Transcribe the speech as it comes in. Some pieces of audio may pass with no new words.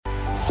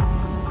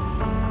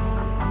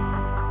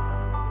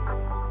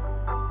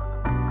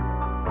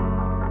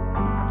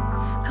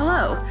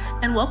Hello,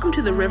 and welcome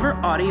to the River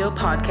Audio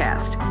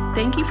Podcast.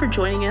 Thank you for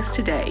joining us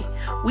today.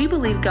 We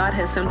believe God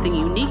has something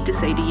unique to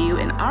say to you,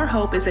 and our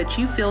hope is that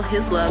you feel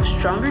His love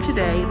stronger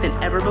today than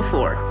ever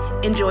before.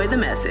 Enjoy the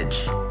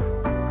message.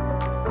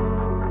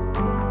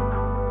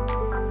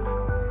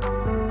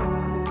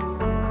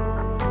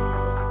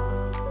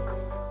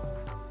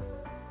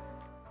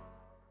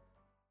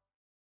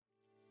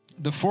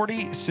 The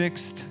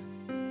 46th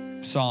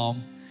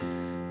Psalm,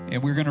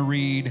 and we're going to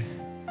read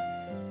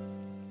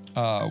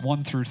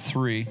 1 through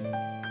 3.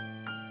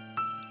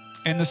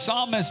 And the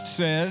psalmist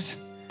says,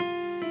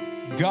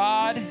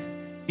 God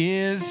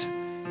is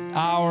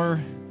our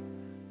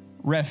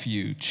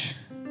refuge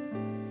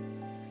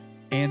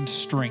and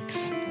strength,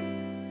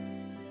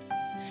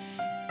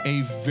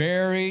 a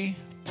very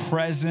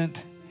present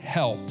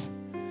help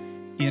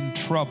in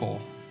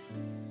trouble.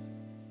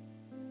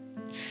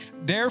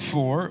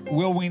 Therefore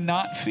will we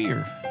not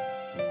fear,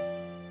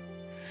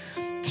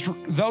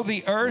 though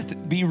the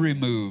earth be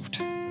removed,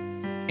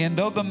 and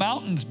though the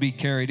mountains be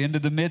carried into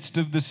the midst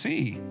of the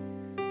sea,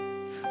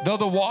 though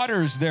the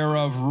waters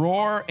thereof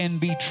roar and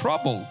be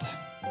troubled.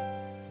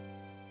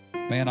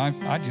 Man,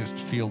 I just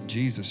feel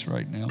Jesus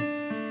right now.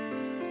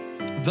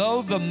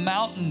 Though the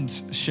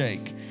mountains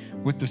shake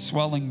with the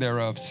swelling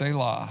thereof,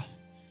 Selah.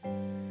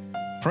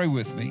 Pray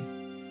with me.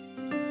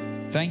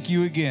 Thank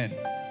you again,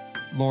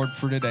 Lord,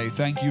 for today.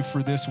 Thank you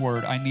for this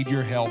word. I need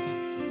your help.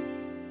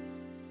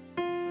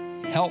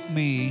 Help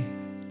me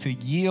to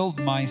yield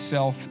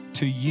myself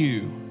to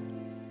you,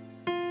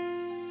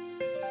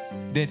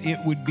 that it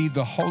would be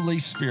the Holy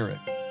Spirit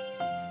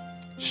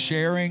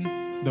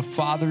sharing the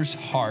Father's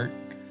heart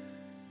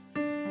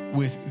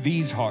with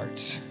these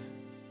hearts.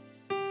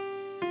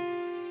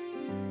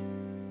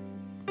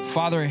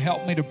 Father,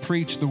 help me to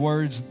preach the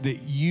words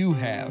that you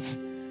have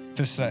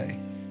to say,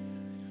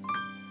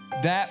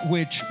 that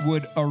which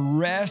would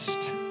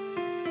arrest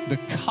the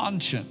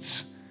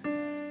conscience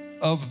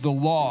of the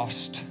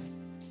lost,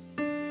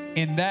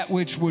 and that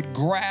which would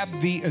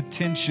grab the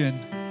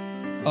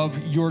attention of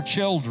your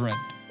children.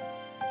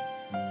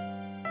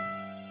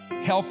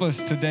 Help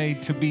us today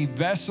to be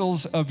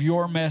vessels of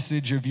your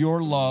message, of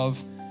your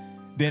love,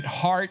 that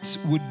hearts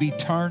would be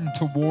turned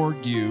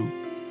toward you,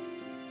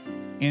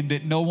 and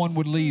that no one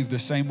would leave the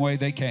same way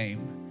they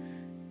came.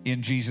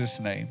 In Jesus'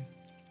 name,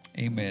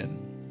 amen.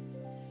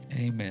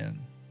 Amen.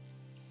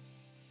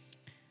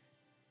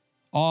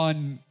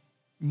 On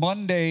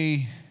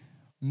Monday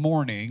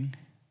morning,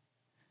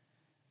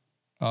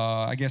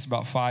 I guess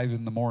about 5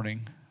 in the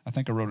morning, I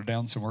think I wrote it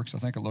down somewhere because I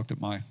think I looked at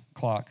my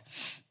clock.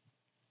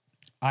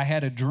 I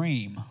had a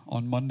dream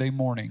on Monday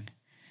morning,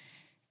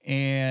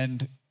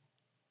 and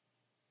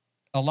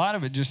a lot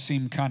of it just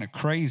seemed kind of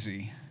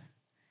crazy.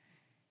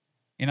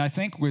 And I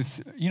think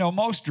with,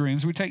 most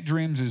dreams, we take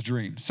dreams as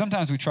dreams.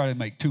 Sometimes we try to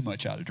make too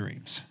much out of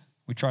dreams.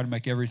 We try to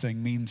make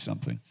everything mean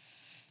something.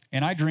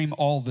 And I dream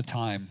all the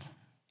time.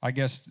 I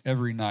guess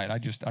every night. I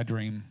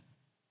dream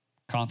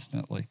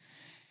constantly.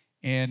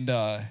 And,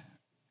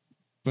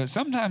 but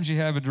sometimes you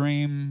have a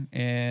dream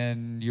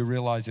and you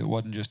realize it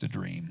wasn't just a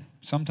dream.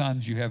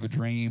 Sometimes you have a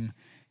dream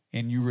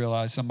and you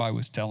realize somebody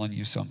was telling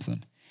you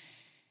something.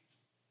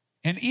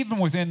 And even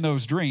within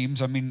those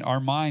dreams, our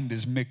mind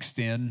is mixed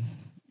in,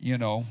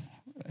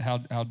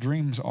 how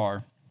dreams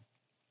are.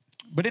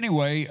 But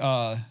anyway,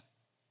 a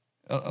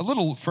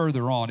little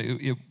further on,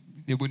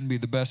 it wouldn't be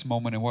the best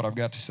moment in what I've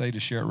got to say to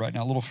share it right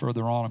now. A little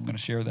further on, I'm going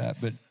to share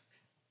that. But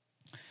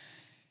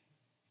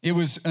it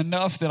was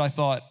enough that I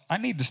thought, I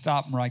need to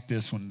stop and write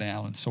this one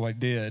down. And so I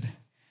did.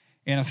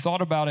 And I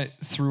thought about it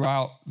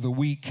throughout the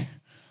week.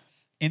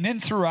 And then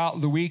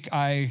throughout the week,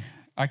 I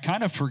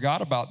kind of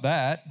forgot about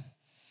that.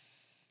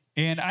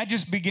 And I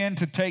just began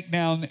to take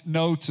down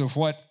notes of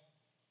what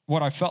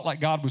I felt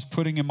like God was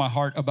putting in my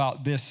heart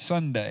about this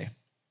Sunday.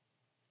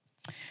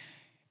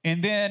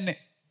 And then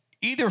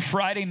either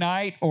Friday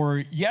night or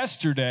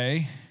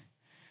yesterday,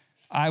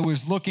 I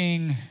was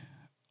looking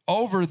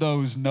over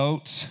those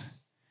notes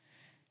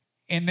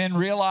and then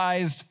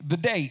realized the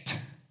date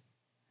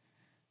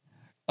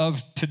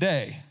of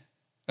today.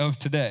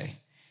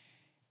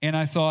 And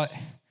I thought,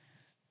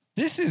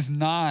 this is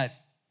not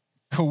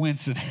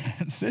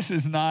coincidence. This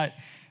is not,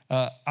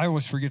 I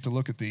always forget to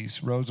look at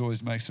these. Rose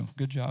always makes them.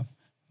 Good job.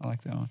 I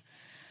like that one.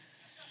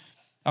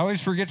 I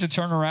always forget to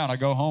turn around. I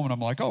go home and I'm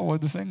like, oh,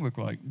 what did the thing look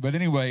like? But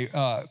anyway,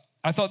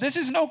 I thought this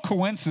is no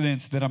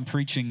coincidence that I'm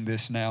preaching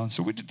this now. And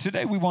so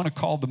today we want to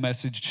call the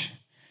message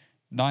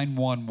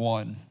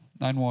 911.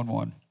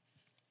 911.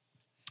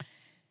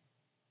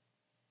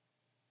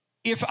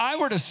 If I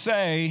were to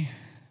say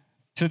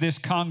to this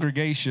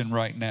congregation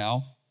right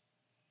now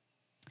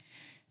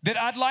that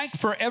I'd like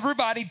for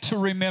everybody to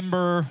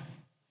remember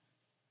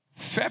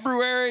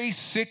February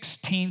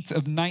 16th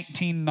of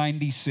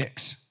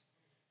 1996.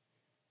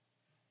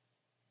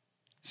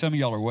 Some of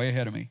y'all are way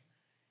ahead of me.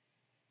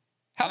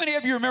 How many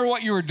of you remember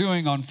what you were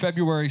doing on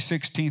February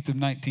 16th of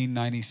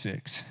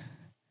 1996?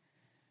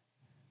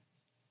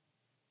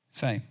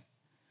 Same.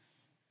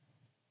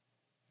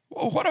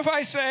 Well, what if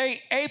I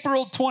say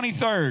April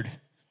 23rd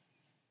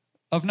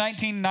of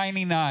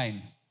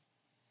 1999?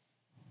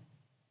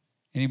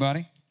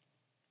 Anybody?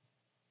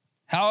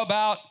 How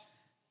about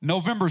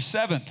November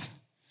 7th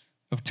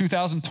of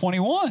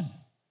 2021?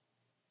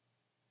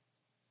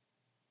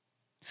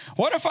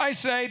 What if I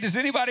say, does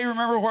anybody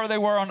remember where they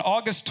were on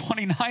August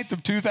 29th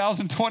of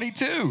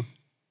 2022?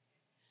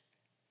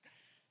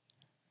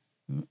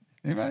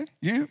 Anybody?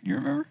 You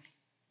remember?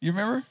 You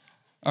remember?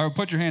 All right,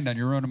 put your hand down.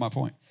 You're ruining my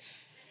point.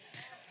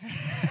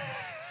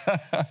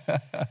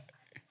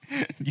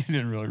 You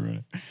didn't really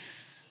ruin it.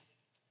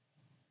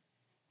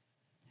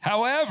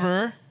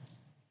 However,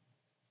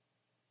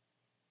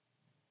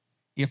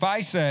 if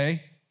I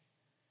say,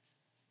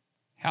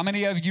 how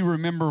many of you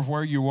remember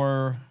where you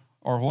were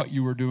or what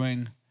you were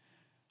doing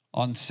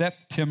on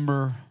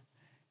September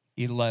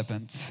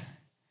 11th,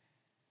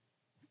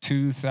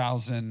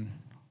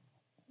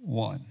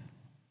 2001?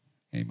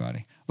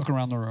 Anybody? Look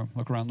around the room,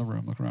 look around the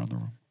room, look around the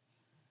room.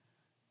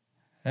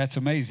 That's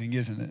amazing,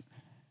 isn't it?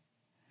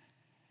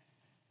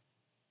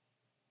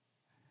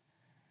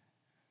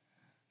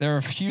 There are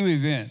a few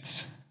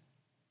events.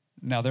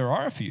 Now, there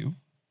are a few,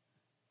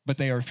 but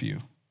they are few.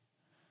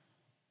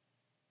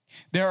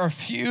 There are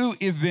few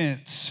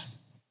events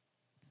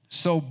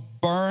so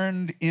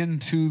burned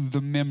into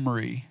the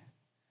memory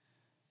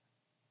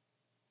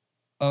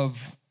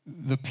of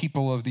the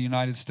people of the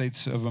United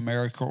States of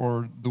America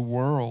or the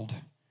world,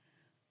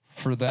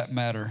 for that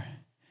matter.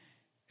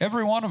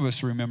 Every one of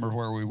us remember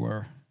where we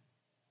were.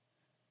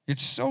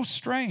 It's so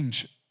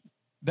strange,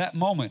 that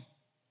moment.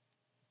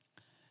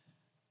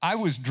 I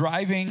was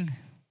driving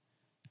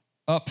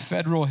up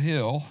Federal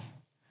Hill,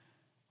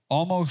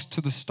 almost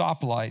to the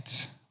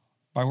stoplights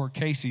by where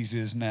Casey's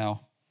is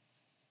now.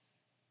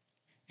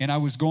 And I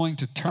was going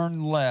to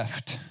turn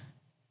left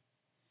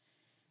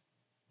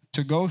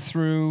to go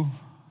through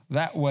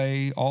that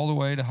way, all the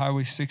way to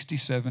Highway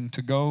 67,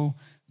 to go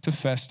to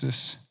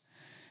Festus,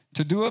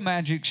 to do a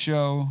magic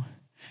show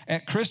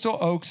at Crystal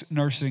Oaks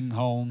Nursing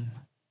Home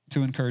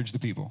to encourage the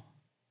people.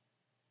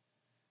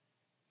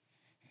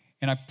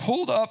 And I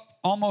pulled up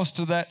almost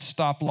to that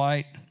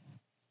stoplight,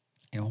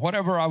 and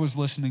whatever I was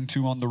listening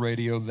to on the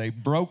radio, they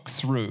broke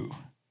through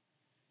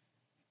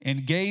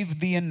and gave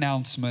the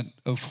announcement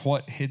of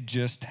what had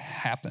just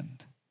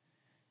happened.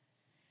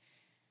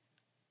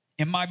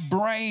 And my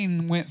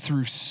brain went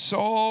through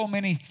so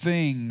many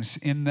things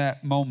in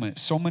that moment,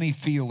 so many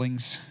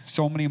feelings,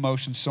 so many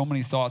emotions, so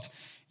many thoughts.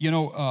 You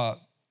know,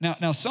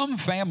 now some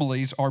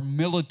families are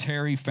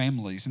military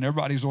families, and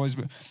everybody's always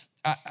been,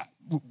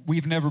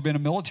 we've never been a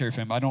military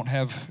family. I don't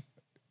have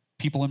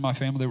people in my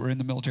family that were in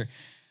the military.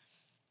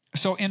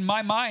 So in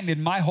my mind,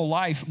 in my whole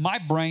life, my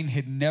brain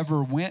had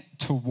never went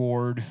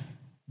toward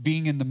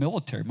being in the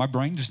military. My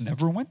brain just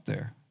never went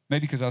there.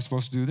 Maybe because I was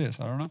supposed to do this.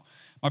 I don't know.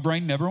 My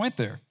brain never went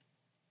there.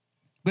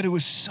 But it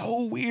was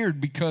so weird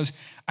because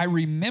I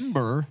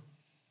remember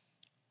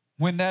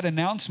when that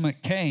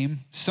announcement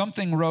came,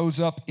 something rose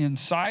up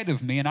inside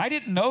of me, and I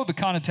didn't know the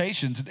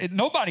connotations.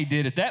 Nobody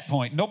did at that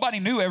point. Nobody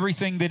knew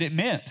everything that it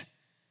meant.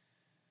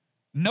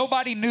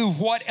 Nobody knew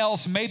what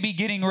else may be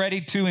getting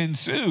ready to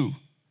ensue,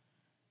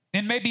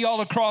 and maybe all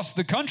across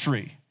the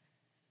country.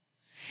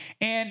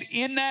 And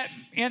in that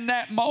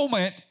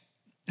moment,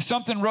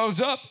 something rose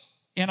up,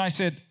 and I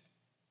said,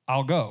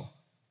 I'll go.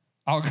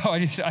 I'll go.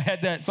 I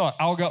had that thought.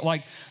 I'll go.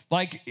 Like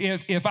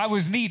if I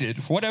was needed,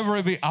 whatever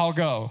it be, I'll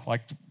go.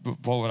 Like,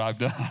 what would I have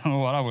done? I don't know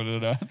what I would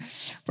have done.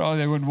 Probably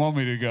they wouldn't want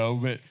me to go,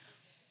 but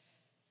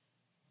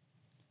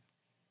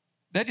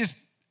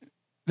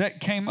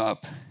that came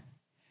up.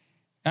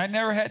 I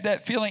never had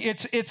that feeling.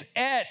 It's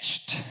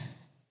etched.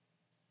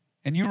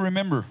 And you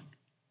remember.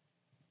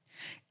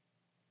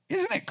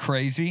 Isn't it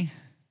crazy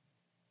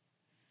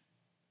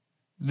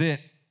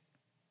that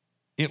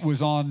it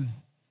was on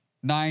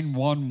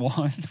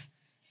 911?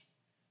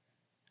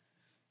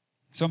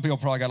 Some people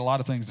probably got a lot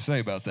of things to say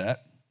about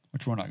that,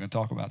 which we're not going to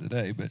talk about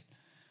today, but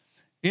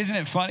isn't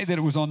it funny that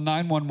it was on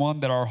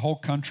 911 that our whole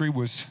country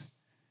was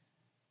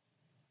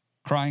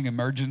crying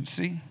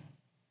emergency?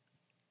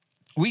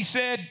 We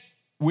said,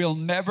 we'll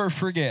never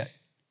forget.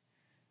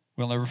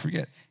 We'll never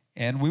forget.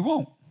 And we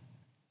won't.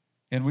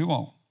 And we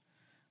won't.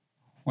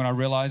 When I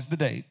realized the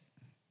date,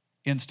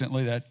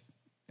 instantly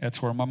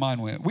that's where my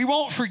mind went. We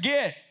won't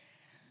forget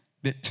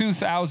that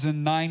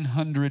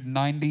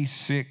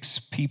 2,996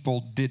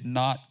 people did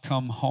not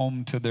come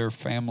home to their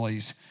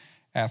families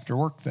after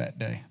work that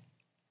day.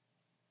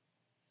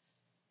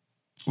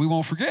 We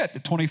won't forget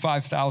that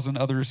 25,000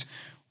 others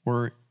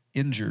were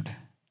injured.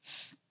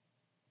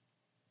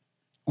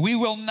 We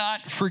will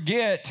not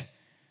forget,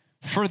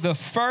 for the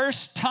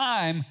first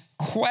time,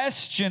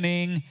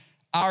 questioning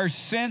our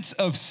sense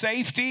of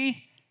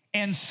safety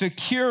and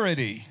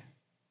security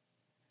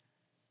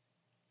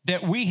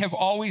that we have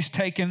always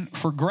taken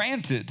for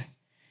granted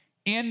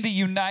in the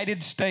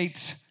United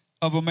States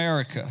of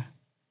America.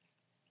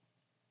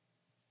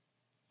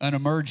 An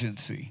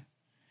emergency.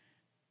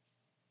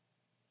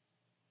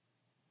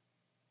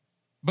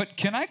 But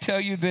can I tell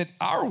you that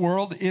our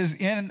world is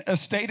in a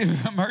state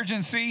of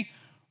emergency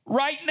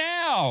right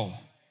now?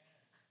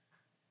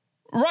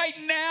 Right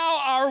now,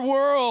 our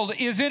world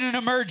is in an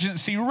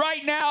emergency.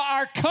 Right now,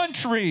 our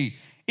country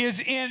is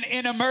in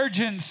an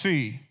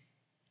emergency.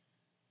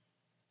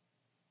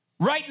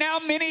 Right now,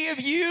 many of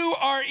you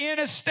are in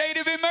a state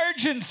of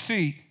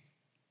emergency.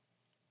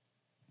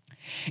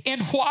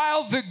 And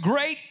while the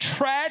great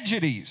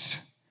tragedies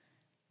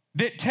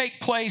that take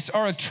place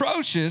are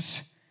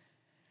atrocious,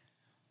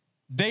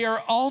 they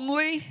are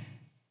only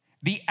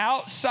the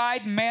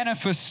outside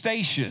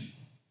manifestation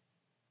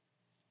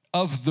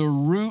of the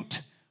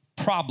root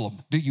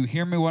problem. Do you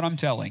hear me what I'm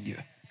telling you?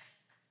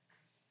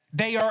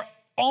 They are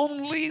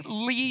only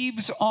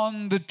leaves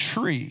on the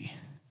tree,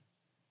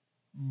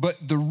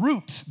 but the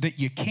roots that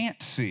you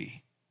can't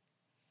see,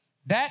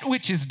 that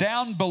which is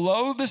down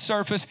below the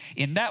surface,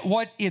 and that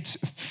what it's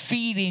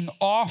feeding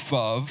off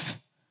of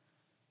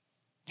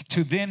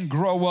to then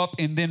grow up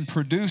and then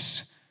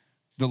produce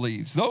the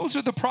leaves. Those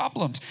are the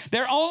problems.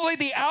 They're only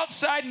the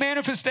outside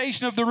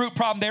manifestation of the root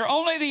problem. They're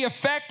only the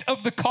effect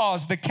of the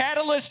cause, the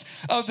catalyst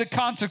of the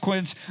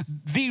consequence,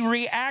 the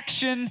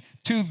reaction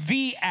to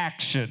the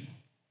action,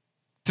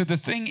 to the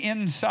thing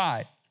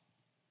inside.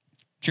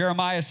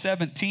 Jeremiah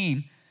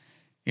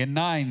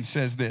 17:9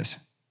 says this: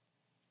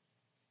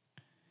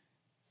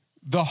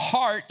 the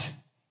heart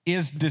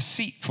is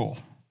deceitful.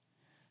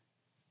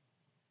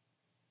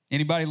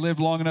 Anybody lived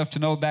long enough to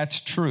know that's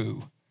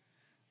true?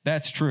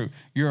 That's true.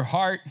 Your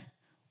heart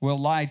will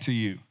lie to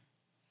you.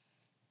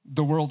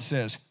 The world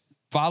says,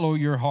 follow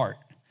your heart.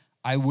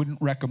 I wouldn't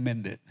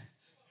recommend it.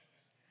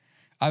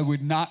 I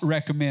would not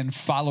recommend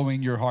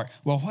following your heart.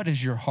 Well, what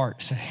does your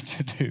heart say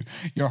to do?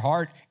 Your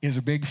heart is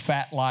a big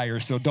fat liar,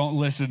 so don't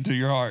listen to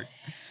your heart.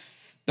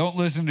 Don't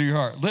listen to your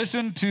heart.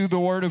 Listen to the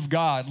Word of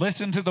God.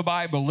 Listen to the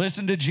Bible.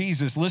 Listen to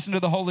Jesus. Listen to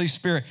the Holy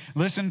Spirit.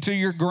 Listen to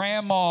your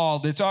grandma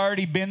that's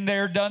already been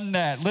there, done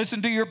that.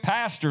 Listen to your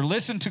pastor.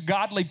 Listen to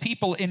godly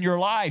people in your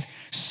life.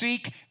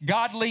 Seek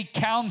godly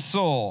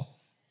counsel.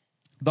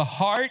 The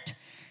heart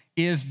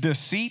is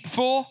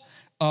deceitful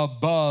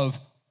above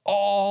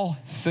all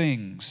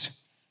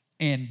things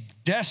and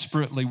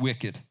desperately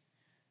wicked.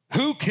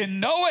 Who can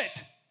know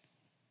it?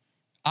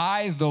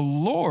 I, the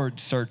Lord,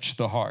 search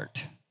the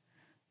heart.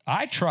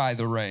 I try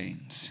the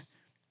reins,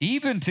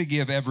 even to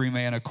give every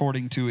man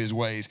according to his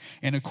ways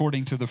and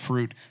according to the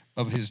fruit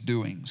of his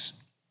doings.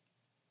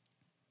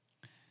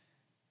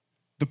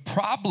 The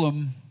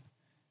problem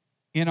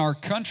in our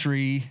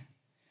country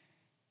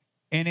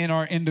and in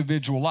our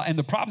individual life, and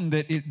the problem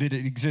that it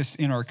exists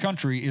in our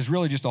country is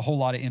really just a whole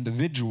lot of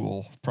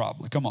individual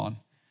problem. Come on.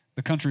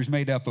 The country's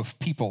made up of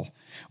people.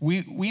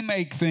 We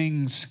make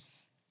things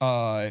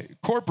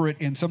corporate,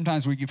 and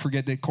sometimes we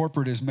forget that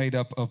corporate is made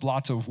up of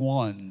lots of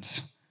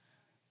ones.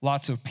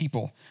 Lots of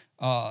people.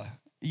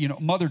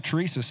 Mother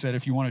Teresa said,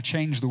 if you want to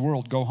change the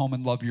world, go home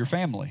and love your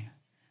family.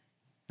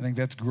 I think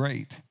that's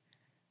great.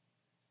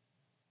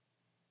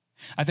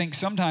 I think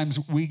sometimes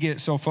we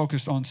get so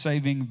focused on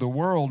saving the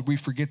world, we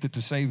forget that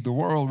to save the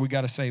world, we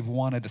got to save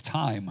one at a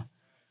time.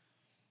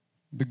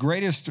 The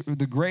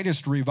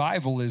greatest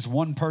revival is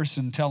one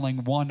person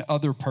telling one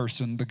other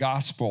person the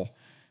gospel,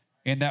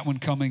 and that one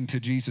coming to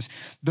Jesus.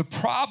 The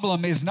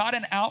problem is not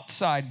an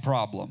outside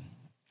problem.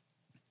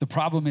 The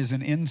problem is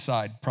an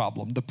inside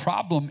problem. The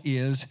problem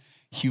is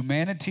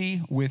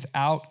humanity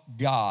without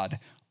God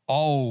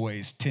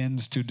always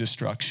tends to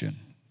destruction.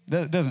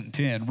 That doesn't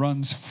tend,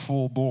 runs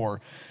full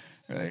bore.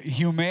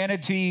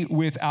 Humanity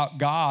without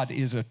God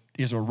is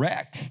a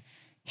wreck.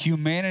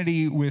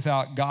 Humanity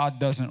without God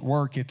doesn't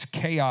work. It's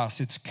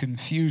chaos, it's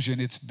confusion,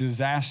 it's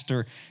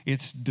disaster,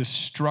 it's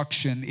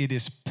destruction, it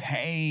is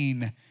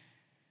pain,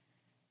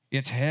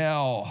 it's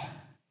hell.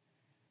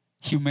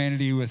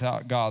 Humanity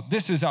without God.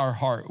 This is our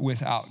heart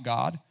without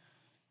God.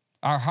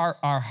 Our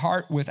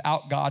heart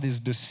without God is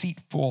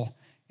deceitful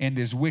and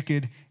is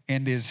wicked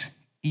and is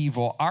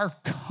evil. Our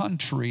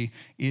country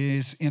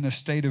is in a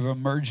state of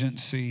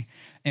emergency,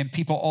 and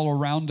people all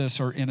around us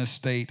are in a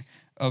state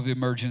of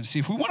emergency.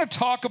 If we want to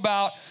talk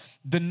about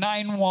the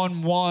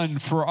 911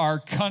 for our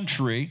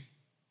country,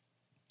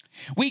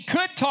 we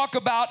could talk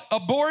about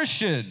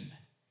abortion,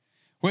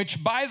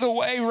 which, by the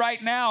way,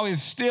 right now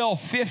is still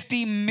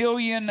 50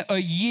 million a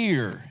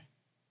year.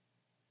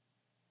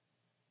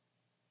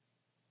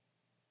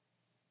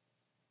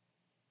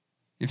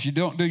 If you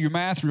don't do your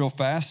math real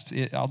fast,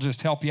 I'll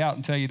just help you out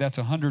and tell you that's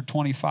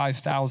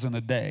 125,000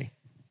 a day.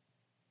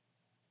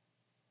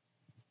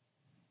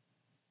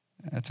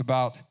 That's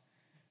about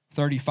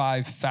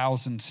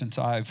 35,000 since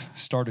I've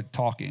started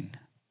talking.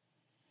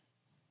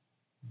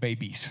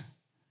 Babies,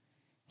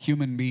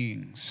 human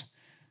beings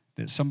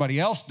that somebody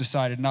else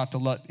decided not to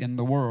let in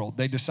the world.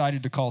 They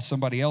decided to call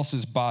somebody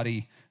else's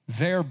body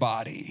their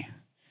body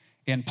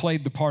and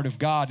played the part of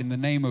God in the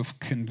name of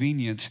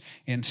convenience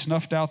and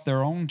snuffed out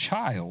their own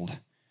child.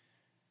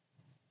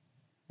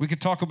 We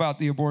could talk about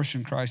the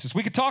abortion crisis.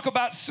 We could talk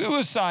about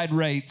suicide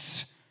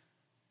rates.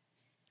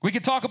 We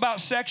could talk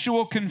about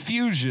sexual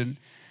confusion.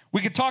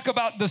 We could talk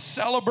about the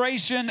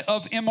celebration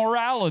of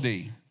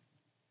immorality.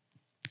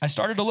 I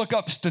started to look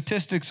up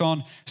statistics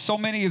on so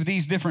many of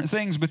these different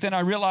things, but then I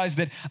realized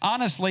that,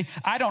 honestly,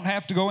 I don't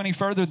have to go any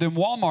further than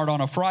Walmart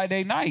on a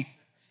Friday night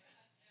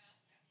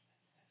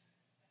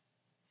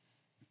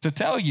to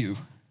tell you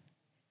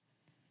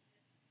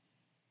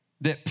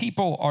that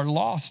people are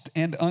lost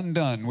and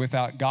undone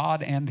without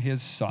God and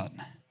his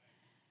Son.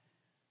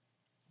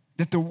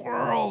 That the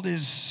world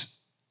is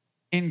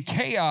in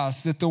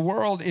chaos, that the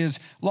world is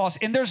lost,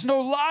 and there's no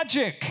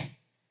logic.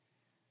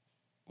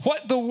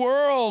 What the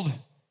world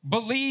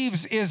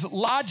believes is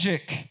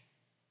logic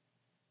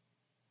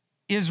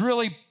is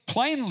really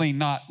plainly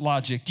not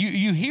logic.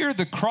 You hear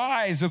the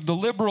cries of the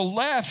liberal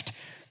left,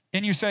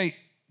 and you say,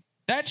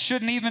 that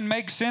shouldn't even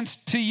make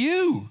sense to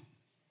you.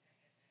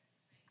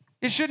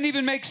 It shouldn't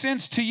even make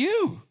sense to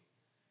you.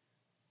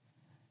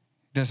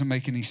 It doesn't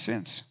make any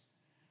sense.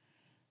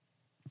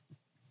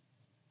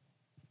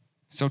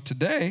 So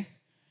today,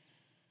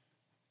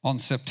 on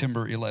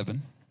September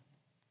 11,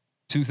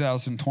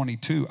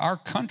 2022, our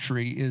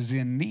country is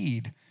in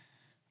need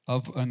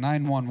of a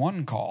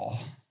 911 call.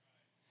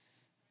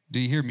 Do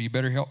you hear me? You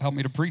better help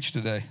me to preach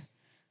today.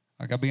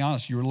 I got to be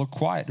honest, you were a little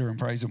quiet during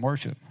praise and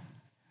worship.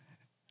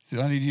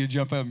 So I need you to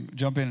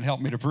jump in and help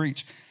me to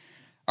preach.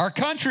 Our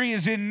country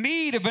is in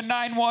need of a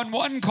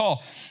 911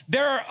 call.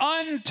 There are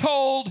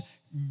untold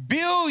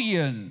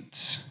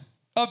billions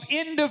of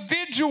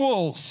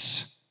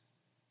individuals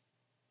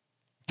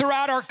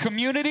throughout our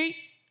community,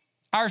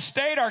 our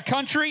state, our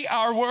country,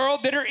 our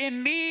world that are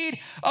in need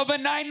of a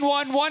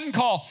 911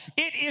 call.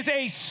 It is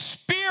a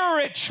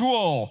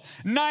spiritual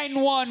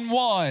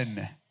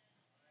 911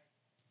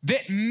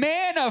 that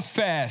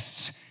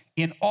manifests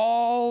in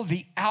all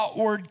the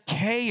outward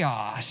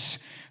chaos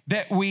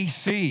that we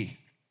see.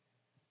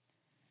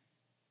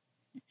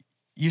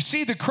 You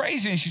see the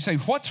craziness, you say,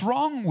 what's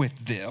wrong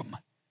with them?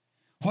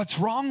 What's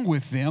wrong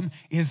with them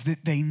is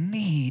that they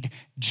need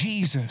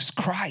Jesus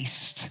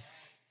Christ.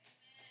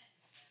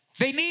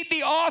 They need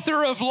the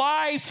author of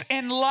life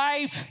and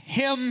life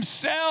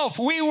himself.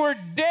 We were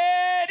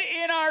dead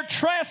in our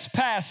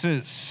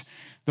trespasses.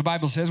 The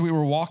Bible says we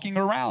were walking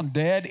around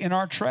dead in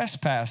our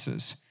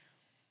trespasses.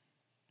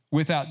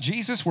 Without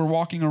Jesus, we're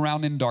walking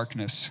around in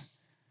darkness.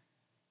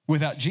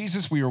 Without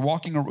Jesus, we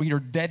are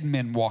dead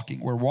men walking.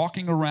 We're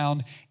walking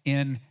around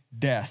in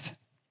death.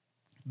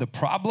 The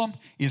problem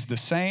is the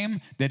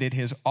same that it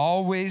has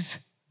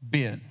always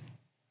been.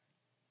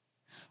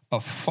 A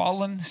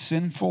fallen,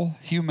 sinful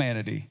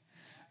humanity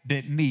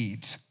that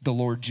needs the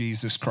Lord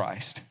Jesus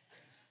Christ.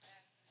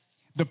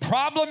 The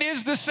problem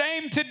is the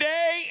same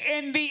today,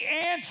 and the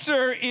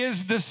answer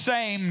is the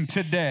same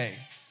today.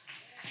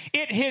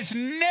 It has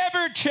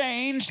never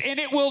changed, and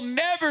it will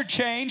never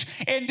change,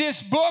 and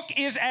this book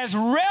is as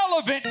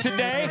relevant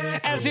today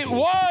as it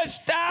was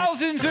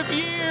thousands of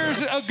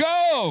years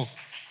ago.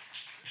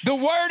 The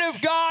Word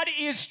of God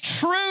is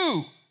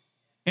true,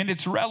 and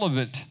it's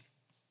relevant,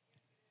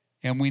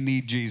 and we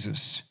need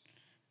Jesus.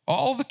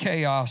 All the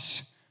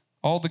chaos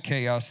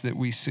that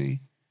we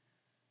see.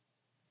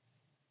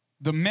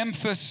 The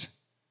Memphis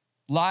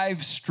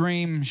live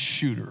stream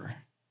shooter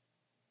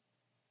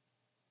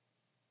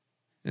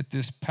that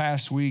this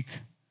past week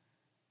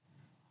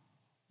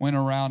went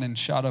around and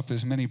shot up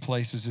as many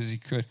places as he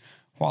could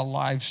while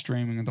live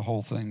streaming the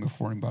whole thing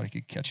before anybody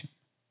could catch him.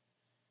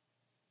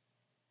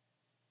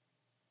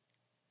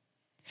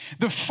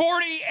 The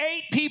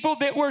 48 people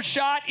that were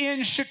shot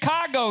in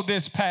Chicago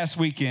this past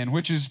weekend,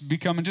 which is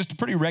becoming just a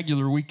pretty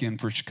regular weekend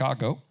for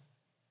Chicago.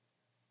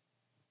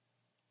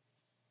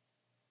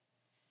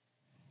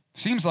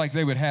 Seems like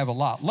they would have a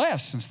lot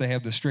less since they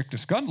have the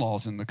strictest gun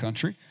laws in the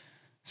country.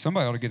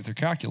 Somebody ought to get their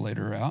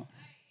calculator out.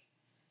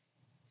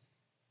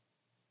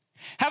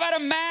 How about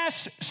a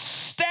mass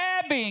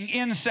stabbing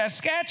in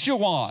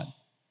Saskatchewan?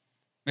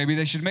 Maybe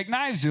they should make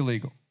knives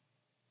illegal.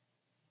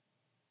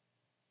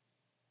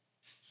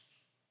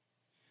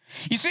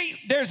 You see,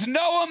 there's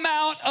no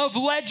amount of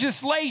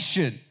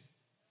legislation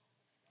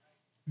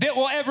that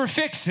will ever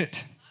fix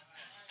it.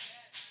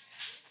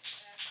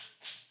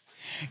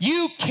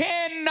 You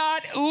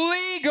cannot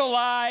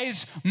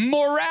legalize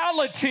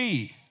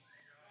morality.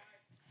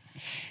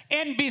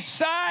 And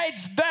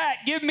besides that,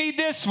 give me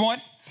this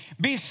one.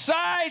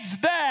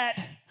 Besides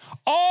that,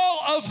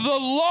 all of the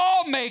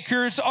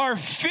lawmakers are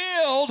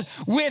filled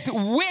with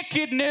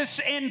wickedness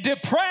and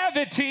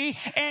depravity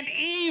and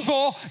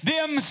evil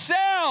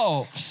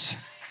themselves.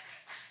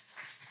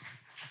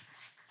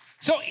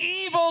 So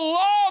evil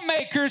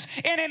lawmakers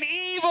and an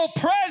evil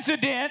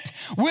president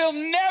will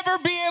never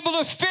be able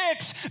to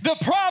fix the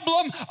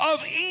problem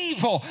of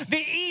evil. The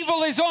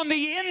evil is on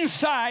the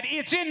inside.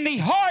 It's in the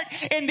heart,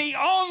 and the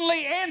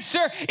only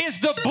answer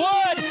is the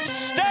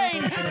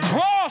blood-stained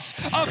cross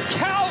of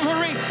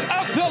Calvary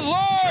of the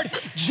Lord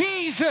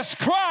Jesus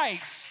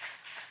Christ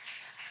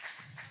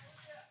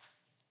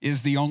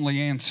is the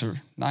only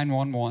answer.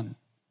 911.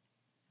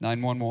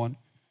 911.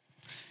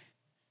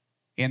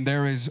 And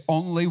there is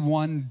only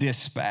one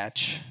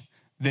dispatch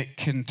that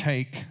can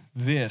take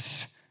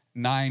this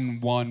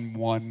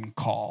 911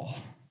 call.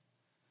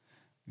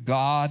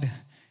 God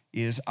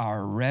is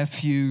our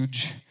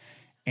refuge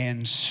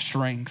and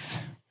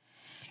strength,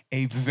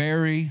 a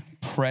very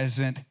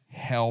present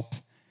help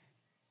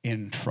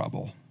in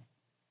trouble.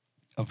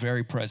 A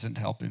very present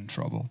help in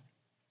trouble.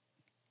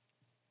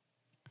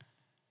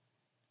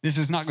 This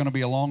is not going to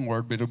be a long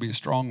word, but it'll be a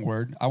strong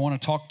word. I want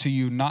to talk to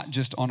you not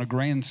just on a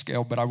grand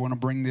scale, but I want to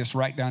bring this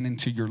right down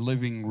into your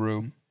living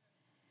room.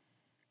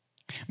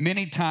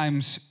 Many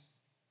times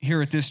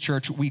here at this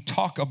church, we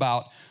talk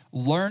about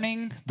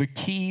learning the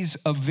keys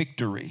of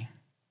victory,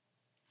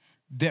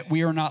 that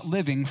we are not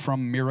living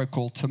from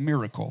miracle to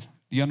miracle.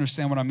 Do you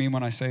understand what I mean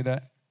when I say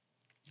that?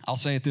 I'll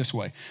say it this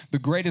way. The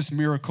greatest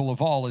miracle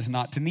of all is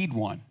not to need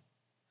one.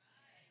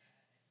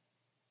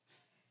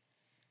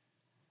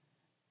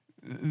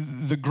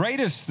 The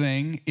greatest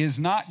thing is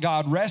not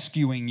God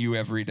rescuing you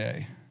every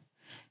day.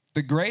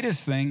 The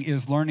greatest thing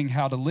is learning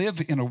how to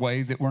live in a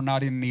way that we're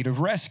not in need of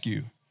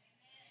rescue.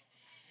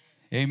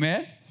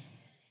 Amen?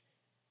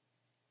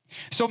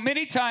 So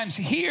many times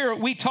here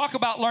we talk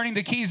about learning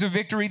the keys of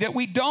victory, that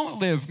we don't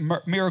live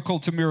miracle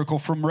to miracle,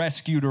 from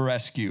rescue to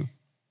rescue.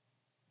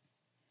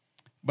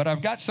 But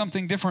I've got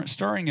something different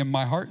stirring in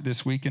my heart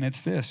this week, and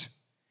it's this.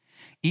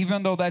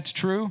 Even though that's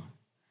true,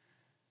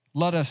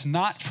 let us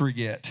not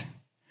forget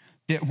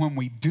that when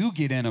we do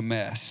get in a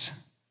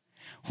mess,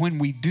 when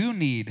we do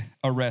need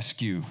a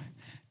rescue,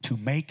 to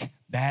make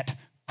that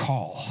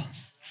call.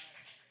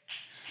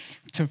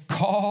 To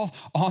call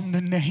on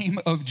the name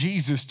of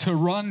Jesus, to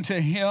run to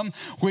him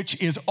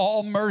which is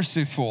all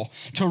merciful,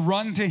 to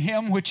run to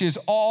him which is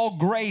all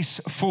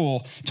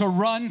graceful, to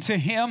run to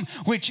him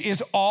which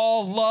is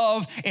all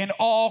love and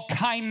all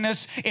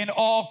kindness and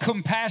all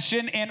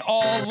compassion and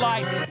all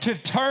light, to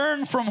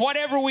turn from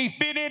whatever we've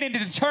been in and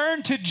to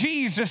turn to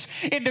Jesus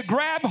and to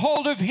grab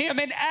hold of him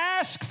and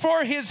ask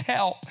for his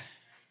help.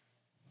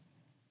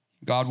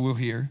 God will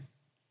hear.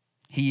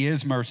 He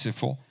is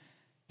merciful.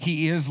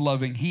 He is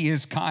loving. He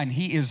is kind.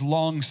 He is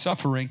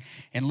long-suffering.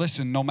 And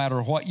listen, no matter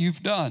what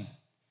you've done,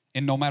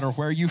 and no matter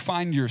where you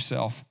find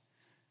yourself,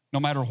 no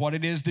matter what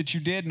it is that you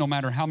did, no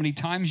matter how many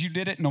times you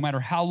did it, no matter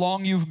how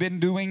long you've been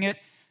doing it,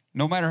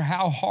 no matter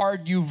how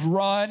hard you've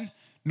run,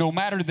 no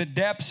matter the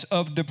depths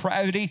of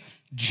depravity,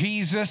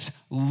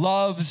 Jesus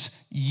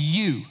loves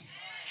you.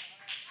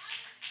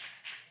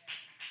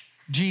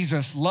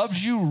 Jesus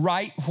loves you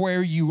right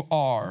where you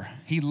are.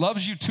 He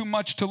loves you too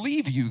much to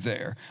leave you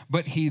there,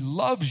 but he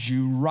loves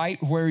you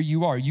right where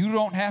you are. You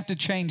don't have to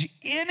change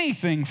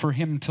anything for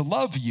him to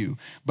love you,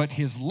 but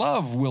his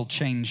love will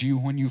change you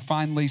when you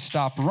finally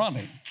stop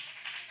running.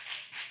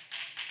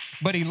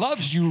 But he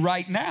loves you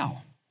right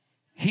now.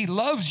 He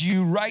loves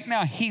you right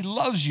now. He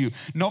loves you.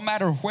 No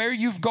matter where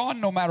you've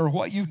gone, no matter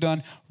what you've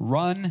done,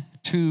 run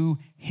to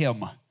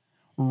him.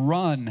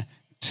 Run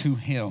to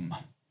him.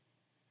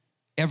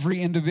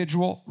 Every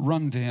individual,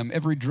 run to him.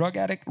 Every drug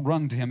addict,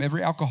 run to him.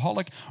 Every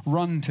alcoholic,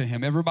 run to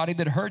him. Everybody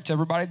that hurts,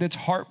 everybody that's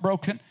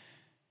heartbroken,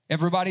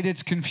 everybody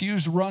that's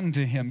confused, run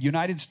to him.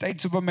 United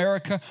States of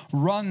America,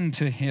 run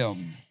to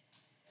him.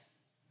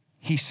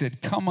 He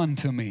said, "Come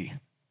unto me,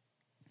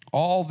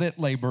 all that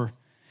labor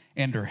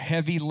and are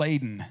heavy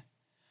laden,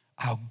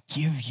 I'll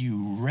give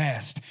you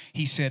rest."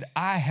 He said,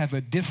 "I have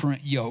a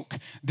different yoke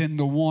than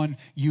the one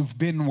you've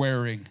been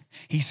wearing."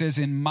 He says,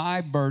 "And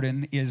my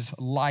burden is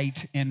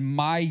light and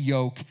my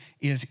yoke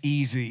is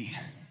easy."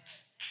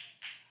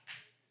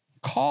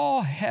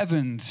 Call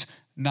heaven's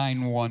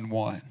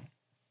 911.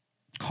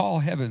 Call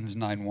heaven's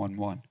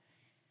 911.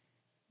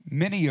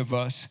 Many of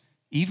us,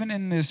 even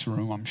in this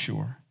room, I'm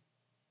sure,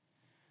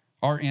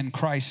 are in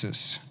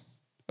crisis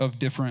of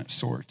different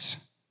sorts.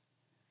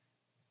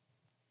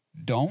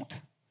 Don't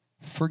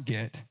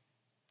forget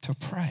to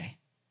pray.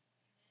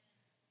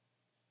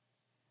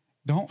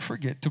 Don't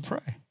forget to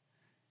pray.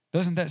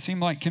 Doesn't that seem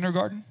like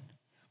kindergarten?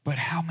 But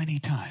how many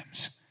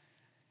times?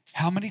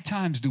 How many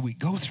times do we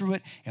go through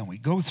it and we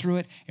go through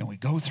it and we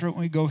go through it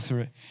and we go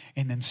through it?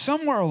 And then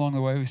somewhere along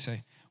the way we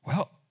say,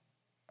 well,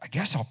 I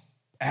guess I'll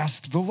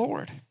ask the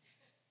Lord.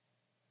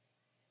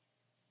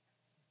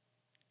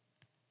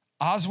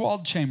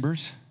 Oswald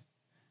Chambers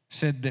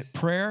said that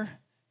prayer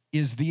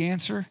is the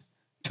answer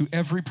to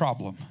every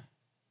problem.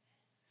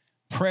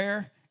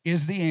 Prayer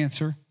is the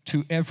answer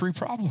to every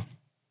problem.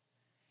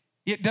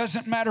 It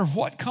doesn't matter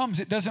what comes.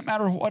 It doesn't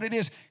matter what it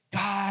is.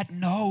 God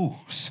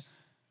knows.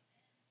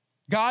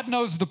 God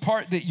knows the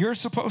part that you're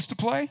supposed to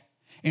play,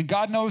 and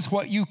God knows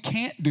what you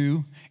can't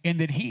do, and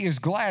that he is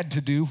glad to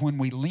do when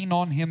we lean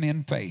on him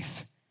in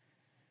faith.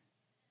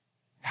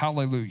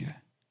 Hallelujah.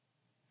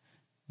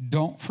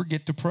 Don't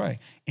forget to pray,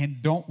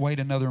 and don't wait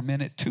another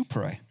minute to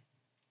pray.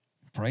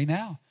 Pray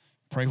now.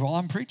 Pray while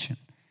I'm preaching.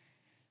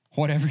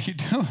 Whatever you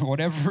do,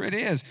 whatever it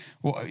is.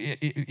 Well,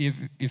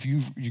 if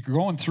you're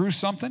going through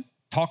something,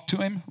 talk to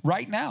him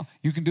right now.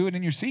 You can do it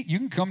in your seat. You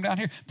can come down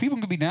here. People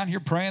can be down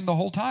here praying the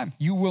whole time.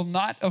 You will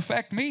not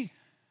affect me.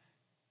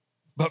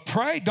 But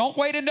pray. Don't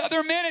wait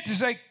another minute to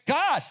say,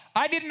 God,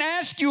 I didn't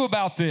ask you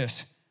about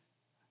this.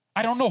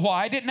 I don't know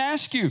why I didn't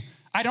ask you.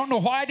 I don't know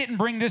why I didn't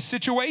bring this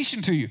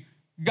situation to you.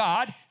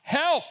 God,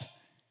 help.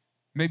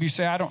 Maybe you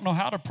say, I don't know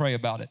how to pray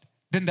about it.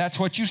 Then that's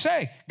what you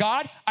say.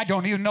 God, I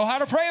don't even know how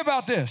to pray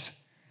about this,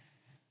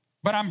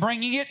 but I'm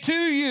bringing it to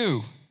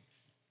you.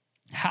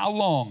 How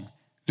long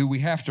do we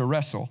have to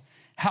wrestle?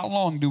 How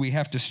long do we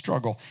have to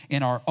struggle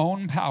in our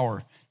own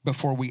power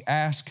before we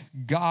ask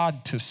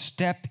God to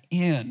step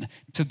in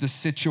to the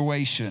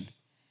situation?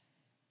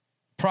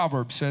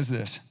 Proverbs says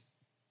this,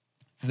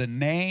 the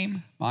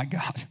name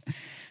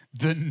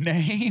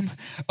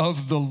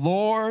of the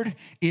Lord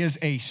is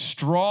a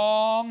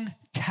strong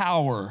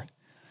tower.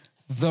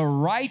 The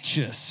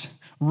righteous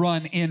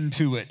run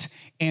into it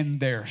and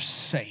they're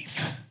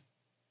safe.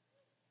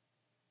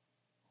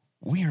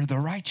 We are the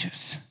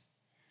righteous.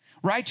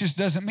 Righteous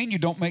doesn't mean you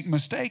don't make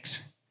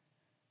mistakes.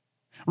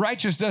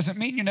 Righteous doesn't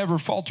mean you never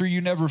falter, you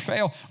never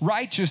fail.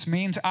 Righteous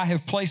means I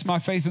have placed my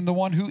faith in the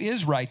one who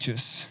is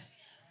righteous.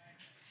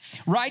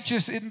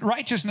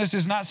 Righteousness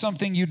is not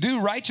something you do.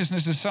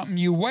 Righteousness is something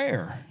you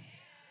wear.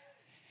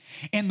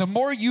 And the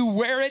more you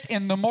wear it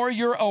and the more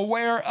you're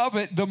aware of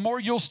it, the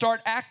more you'll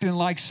start acting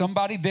like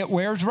somebody that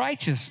wears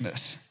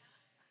righteousness.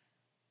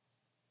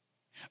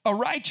 A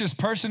righteous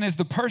person is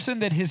the person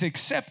that has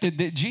accepted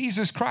that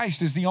Jesus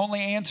Christ is the only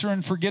answer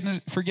and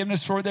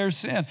forgiveness for their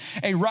sin.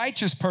 A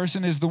righteous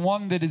person is the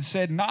one that had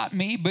said, not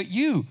me, but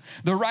you.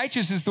 The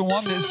righteous is the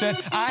one that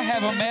said, I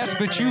have a mess,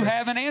 but you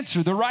have an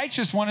answer. The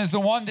righteous one is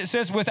the one that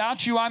says,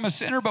 without you, I'm a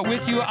sinner, but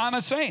with you, I'm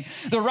a saint.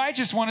 The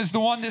righteous one is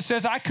the one that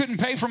says, I couldn't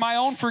pay for my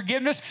own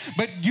forgiveness,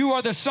 but you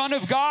are the Son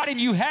of God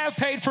and you have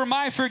paid for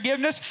my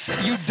forgiveness.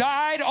 You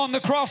died on the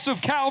cross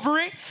of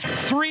Calvary.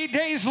 3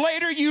 days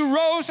later, you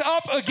rose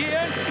up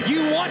again.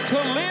 You want to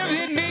live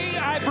in me.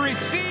 I've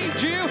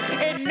received you,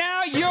 and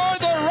now you're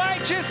the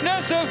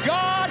righteousness of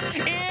God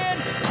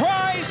in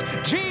Christ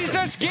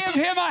Jesus. Give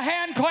him a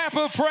hand clap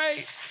of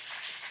praise.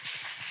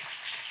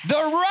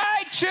 The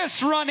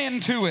righteous run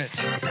into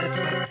it,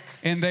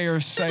 and they are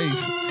safe.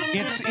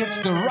 It's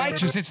the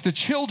righteous. It's the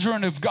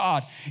children of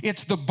God.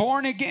 It's the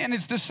born again.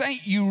 It's the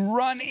saint. You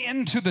run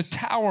into the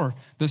tower,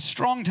 the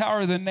strong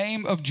tower, the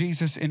name of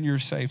Jesus, and you're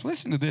safe.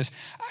 Listen to this.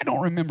 I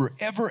don't remember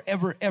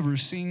ever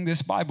seeing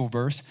this Bible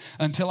verse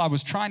until I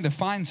was trying to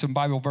find some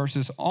Bible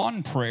verses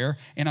on prayer,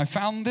 and I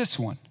found this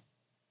one.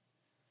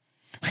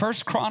 1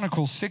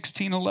 Chronicles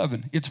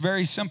 16:11. It's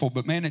very simple,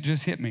 but man, it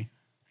just hit me.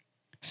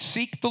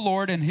 Seek the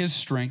Lord in his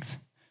strength.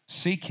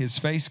 Seek his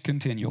face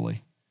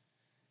continually.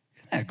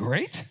 Isn't that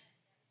great?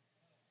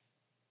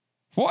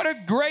 What a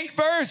great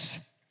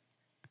verse.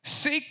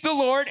 Seek the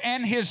Lord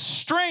and his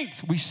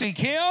strength. We seek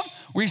him,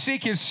 we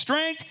seek his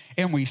strength,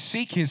 and we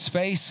seek his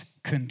face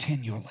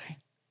continually.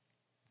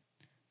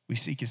 We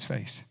seek his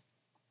face.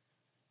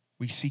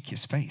 We seek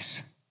his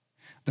face.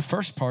 The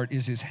first part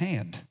is his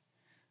hand.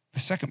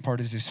 The second part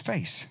is his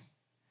face.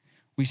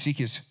 We seek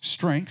his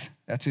strength.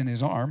 That's in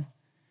his arm.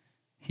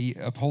 He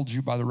upholds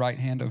you by the right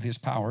hand of his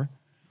power.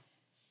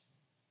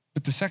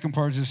 But the second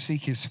part is to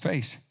seek his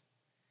face.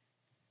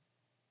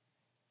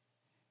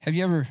 Have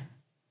you ever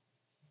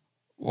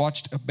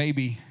watched a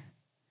baby?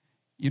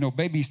 You know,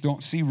 babies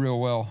don't see real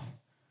well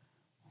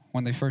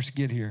when they first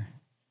get here.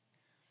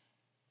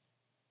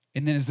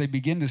 And then as they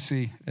begin to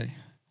see,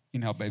 you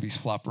know how babies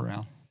flop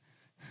around.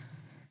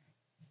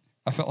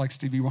 I felt like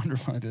Stevie Wonder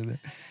when I did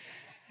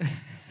that.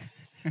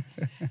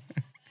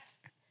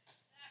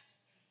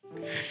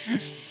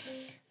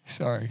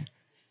 Sorry.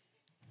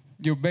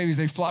 You know, babies,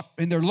 they flop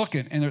and they're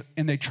looking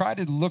and they try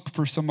to look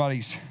for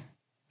somebody's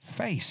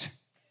face.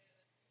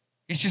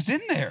 It's just in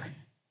there.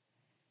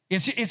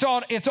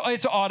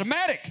 It's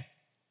automatic.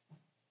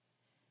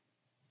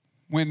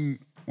 When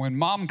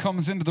mom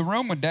comes into the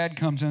room, when dad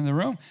comes into the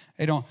room,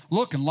 they don't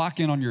look and lock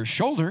in on your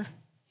shoulder.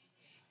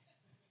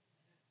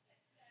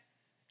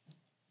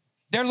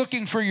 They're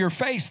looking for your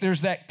face.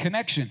 There's that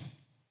connection.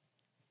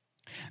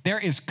 There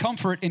is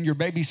comfort in your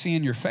baby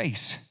seeing your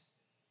face.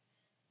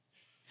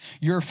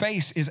 Your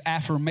face is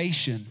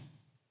affirmation.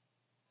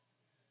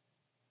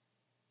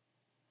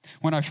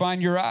 When I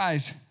find your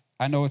eyes,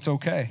 I know it's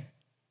okay.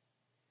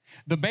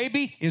 The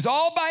baby is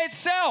all by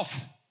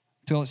itself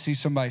until it sees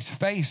somebody's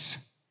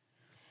face.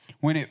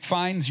 When it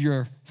finds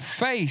your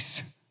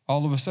face,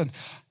 all of a sudden,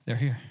 they're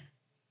here.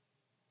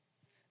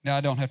 Now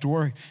I don't have to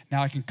worry.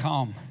 Now I can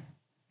calm.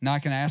 Now I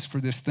can ask for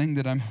this thing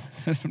that I'm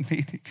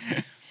needing.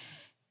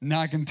 Now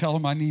I can tell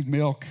them I need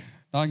milk.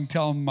 Now I can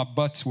tell them my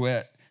butt's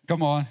wet.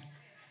 Come on.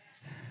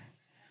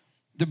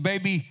 The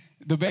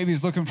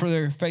baby's looking for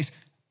their face.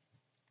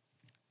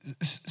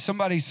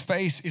 Somebody's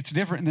face, it's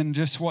different than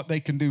just what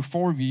they can do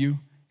for you.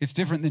 It's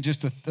different than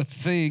just a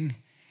thing.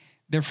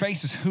 Their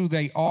face is who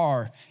they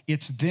are.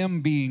 It's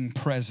them being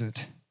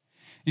present.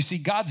 You see,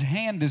 God's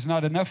hand is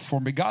not enough for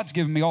me. God's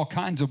given me all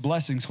kinds of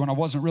blessings when I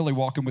wasn't really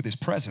walking with his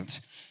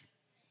presence.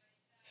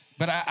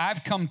 But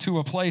I've come to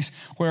a place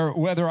where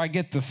whether I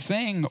get the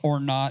thing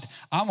or not,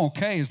 I'm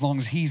okay as long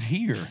as he's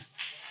here.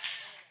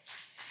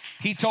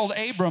 He told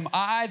Abram,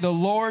 I, the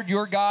Lord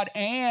your God,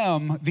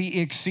 am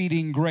the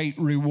exceeding great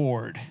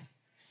reward.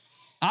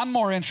 I'm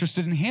more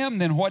interested in him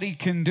than what he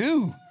can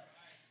do.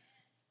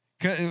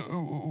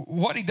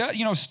 What he does,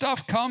 you know,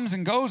 stuff comes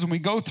and goes and we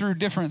go through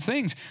different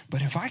things.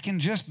 But if I can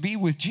just be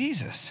with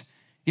Jesus,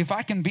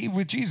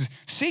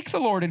 seek the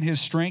Lord in his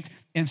strength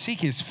and seek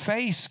his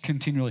face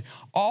continually.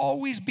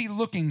 Always be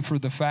looking for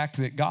the fact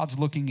that God's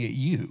looking at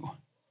you.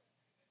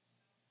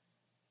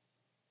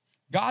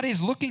 God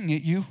is looking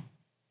at you.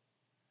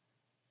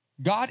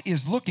 God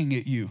is looking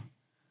at you.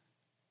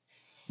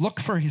 Look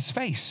for his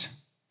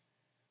face.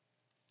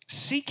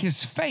 Seek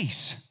his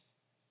face.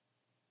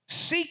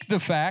 Seek the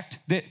fact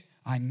that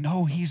I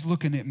know he's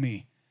looking at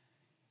me.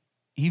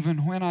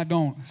 Even when I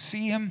don't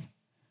see him,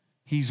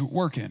 he's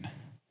working.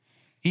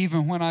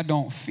 Even when I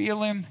don't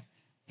feel him,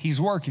 he's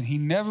working. He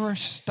never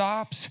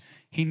stops.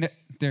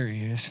 There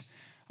he is.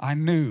 I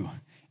knew.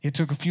 It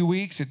took a few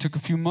weeks. It took a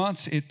few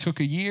months. It took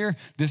a year.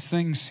 This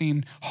thing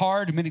seemed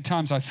hard. Many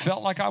times I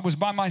felt like I was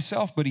by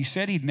myself, but he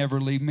said he'd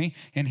never leave me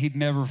and he'd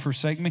never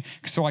forsake me.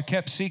 So I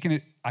kept seeking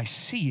it. I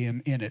see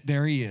him in it.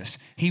 There he is.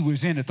 He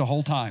was in it the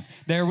whole time.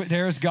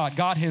 There is God.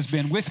 God has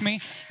been with me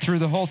through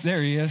the whole,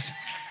 there he is.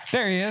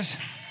 There he is.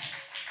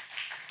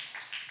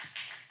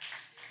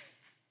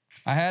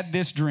 I had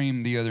this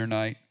dream the other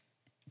night.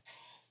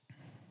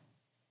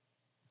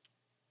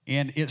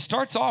 And it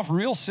starts off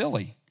real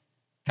silly,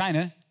 kind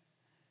of.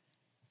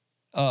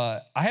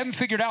 I haven't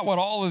figured out what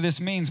all of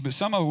this means, but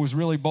some of it was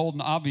really bold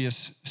and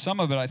obvious. Some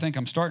of it, I think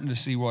I'm starting to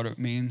see what it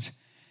means.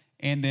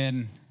 And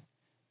then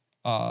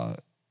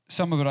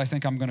some of it, I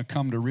think I'm going to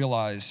come to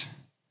realize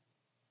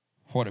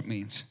what it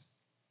means.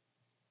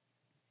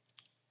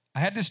 I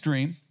had this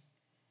dream.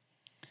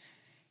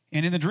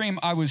 And in the dream,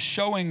 I was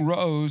showing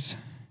Rose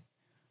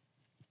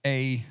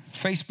a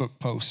Facebook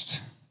post.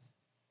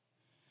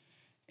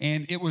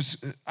 And it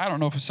was, I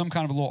don't know if it's some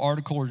kind of a little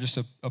article or just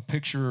a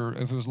picture, or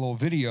if it was a little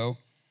video.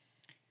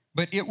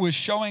 But it was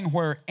showing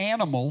where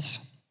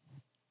animals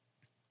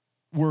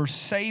were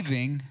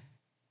saving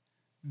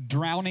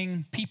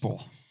drowning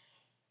people.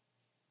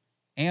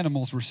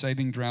 Animals were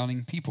saving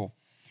drowning people,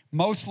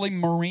 mostly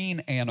marine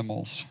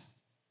animals.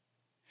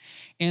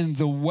 And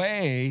the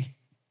way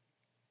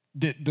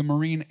that the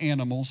marine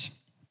animals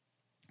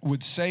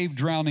would save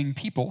drowning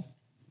people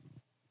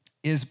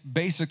is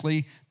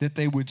basically that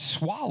they would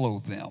swallow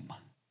them.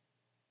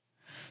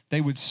 They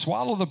would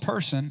swallow the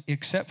person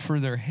except for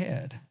their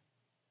head.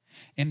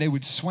 And they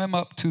would swim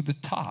up to the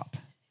top.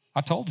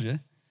 I told you.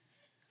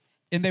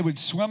 And they would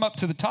swim up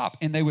to the top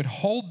and they would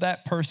hold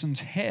that person's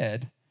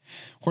head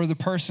where the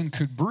person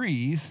could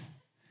breathe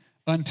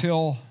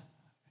until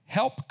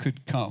help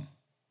could come.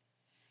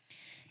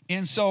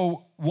 And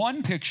so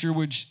one picture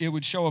would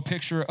show a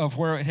picture of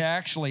where it had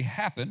actually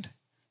happened,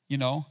 you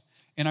know.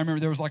 And I remember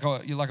there was like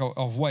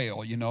a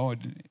whale, you know,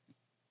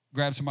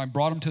 grabbed somebody,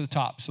 brought them to the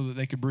top so that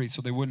they could breathe,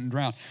 so they wouldn't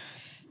drown.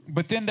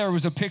 But then there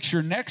was a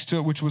picture next to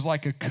it, which was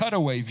like a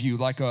cutaway view,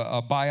 like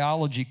a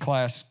biology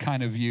class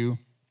kind of view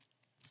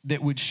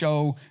that would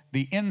show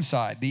the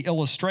inside, the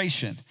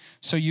illustration.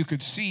 So you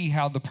could see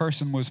how the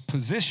person was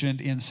positioned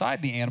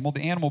inside the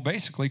animal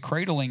basically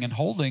cradling and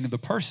holding the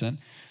person,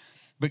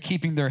 but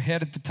keeping their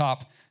head at the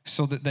top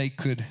so that they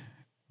could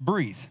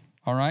breathe,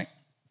 all right?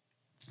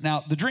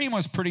 Now, the dream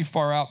was pretty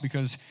far out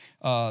because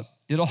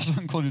it also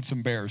included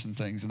some bears and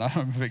things, and I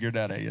haven't figured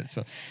that out yet.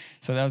 So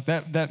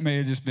that may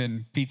have just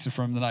been pizza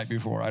from the night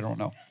before. I don't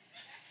know.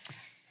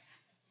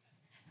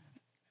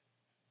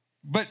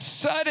 But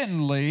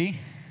suddenly,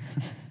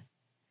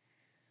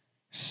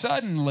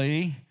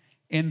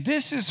 and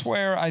this is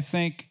where I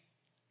think,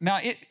 now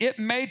it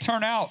may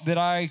turn out that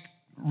I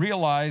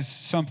realize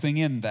something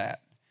in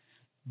that,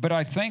 but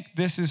I think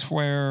this is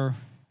where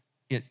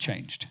it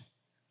changed.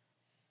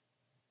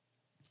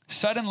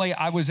 Suddenly,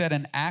 I was at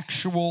an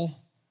actual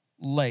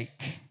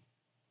lake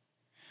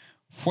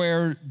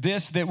where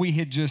this that we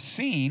had just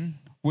seen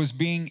was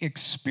being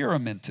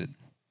experimented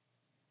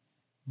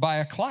by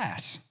a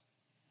class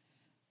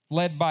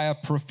led by a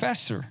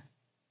professor.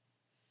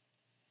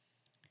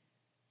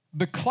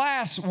 The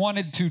class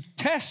wanted to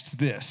test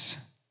this.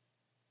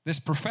 This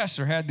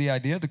professor had the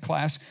idea, the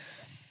class,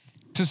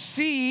 to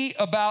see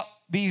about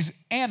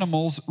these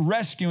animals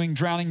rescuing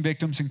drowning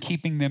victims and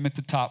keeping them at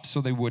the top so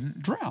they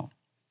wouldn't drown.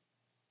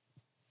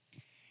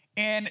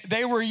 And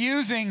they were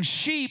using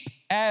sheep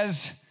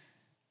as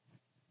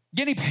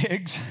guinea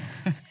pigs,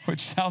 which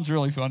sounds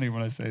really funny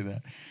when I say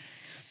that.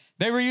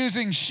 They were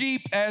using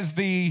sheep as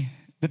the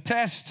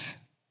test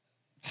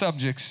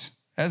subjects,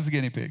 as the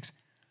guinea pigs.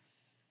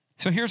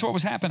 So here's what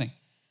was happening.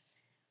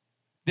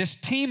 This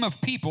team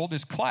of people,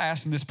 this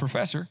class and this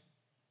professor,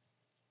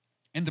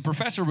 and the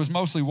professor was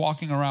mostly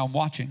walking around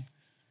watching.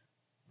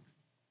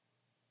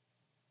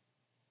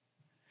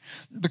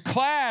 The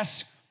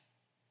class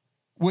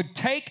would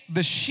take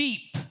the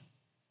sheep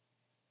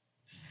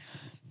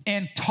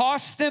and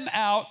toss them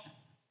out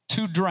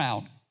to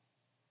drown.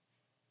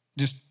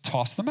 Just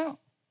toss them out,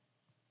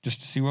 just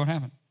to see what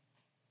happened.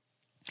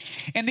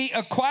 And the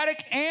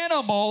aquatic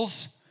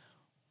animals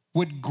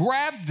would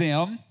grab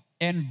them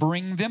and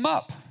bring them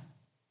up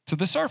to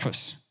the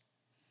surface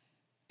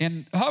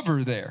and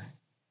hover there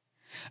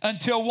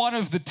until one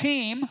of the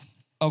team,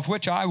 of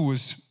which I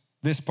was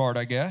this part,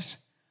 I guess,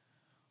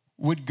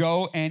 would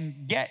go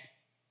and get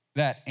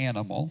that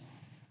animal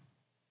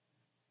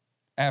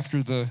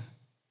after the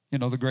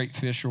great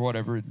fish or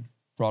whatever had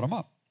brought him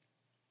up.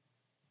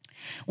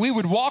 We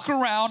would walk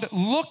around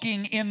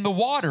looking in the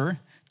water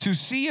to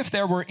see if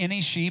there were any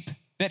sheep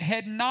that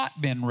had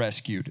not been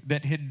rescued,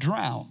 that had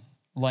drowned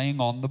laying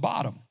on the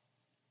bottom,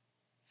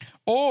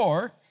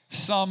 or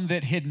some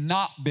that had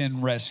not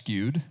been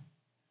rescued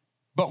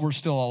but were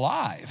still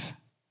alive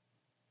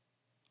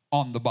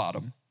on the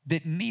bottom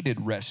that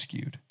needed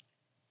rescued.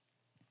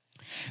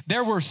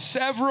 There were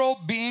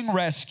several being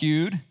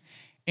rescued,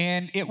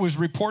 and it was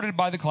reported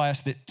by the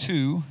class that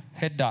 2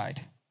 had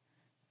died.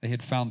 They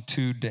had found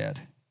 2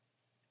 dead.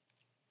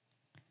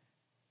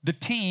 The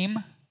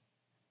team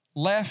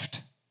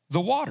left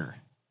the water.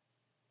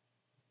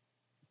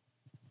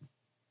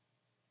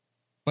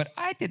 But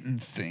I didn't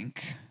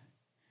think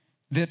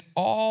that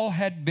all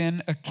had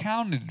been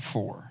accounted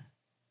for.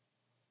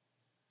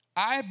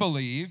 I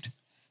believed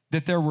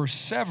that there were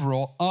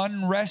several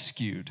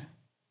unrescued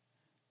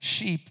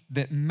sheep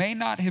that may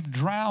not have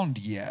drowned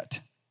yet.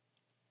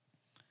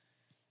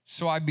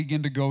 So I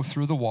began to go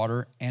through the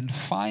water and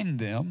find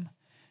them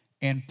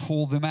and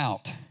pull them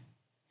out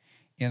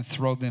and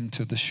throw them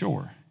to the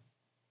shore.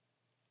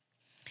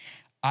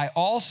 I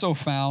also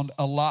found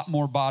a lot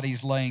more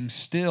bodies laying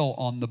still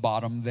on the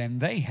bottom than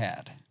they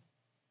had.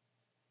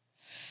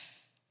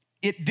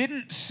 It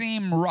didn't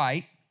seem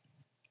right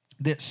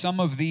that some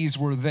of these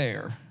were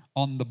there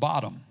on the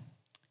bottom.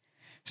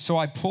 So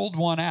I pulled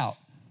one out,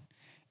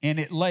 and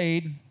it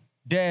laid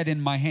dead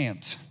in my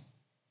hands.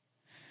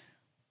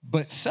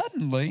 But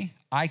suddenly,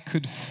 I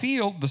could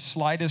feel the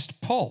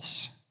slightest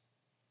pulse,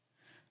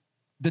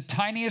 the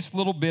tiniest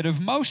little bit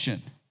of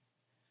motion.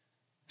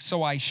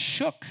 So I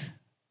shook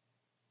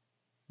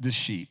the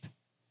sheep,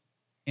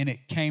 and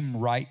it came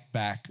right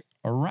back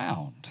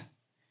around.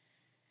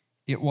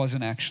 It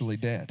wasn't actually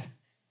dead.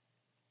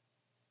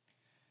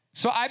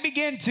 So I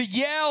began to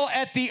yell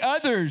at the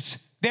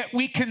others that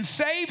we can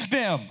save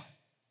them.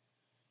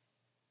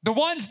 The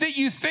ones that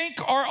you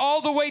think are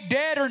all the way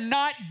dead are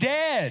not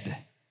dead.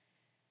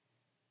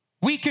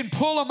 We can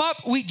pull them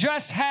up. We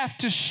just have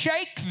to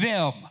shake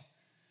them.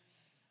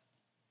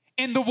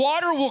 And the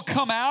water will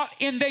come out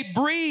and they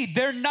breathe.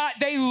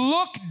 They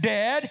look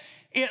dead.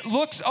 It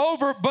looks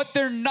over, but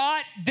they're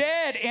not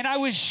dead. And I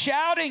was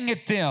shouting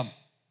at them,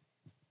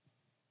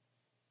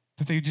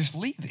 but they're just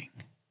leaving.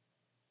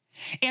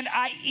 And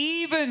I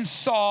even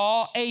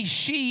saw a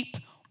sheep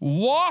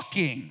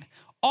walking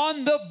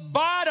on the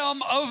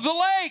bottom of the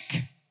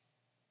lake,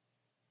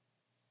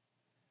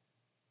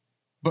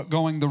 but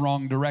going the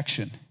wrong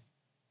direction.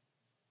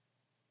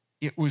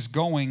 It was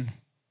going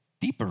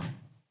deeper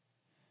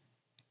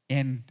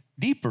and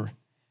deeper,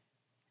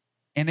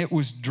 and it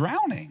was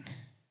drowning,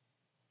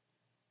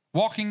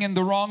 walking in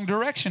the wrong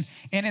direction.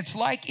 And it's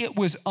like it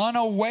was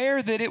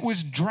unaware that it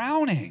was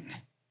drowning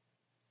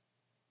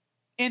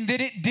and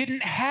that it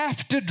didn't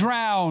have to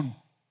drown.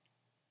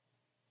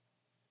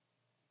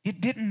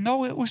 It didn't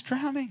know it was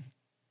drowning.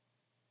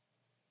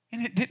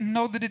 And it didn't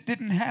know that it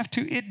didn't have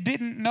to. It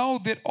didn't know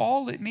that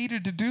all it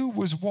needed to do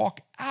was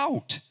walk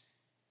out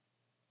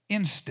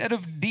instead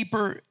of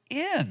deeper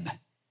in.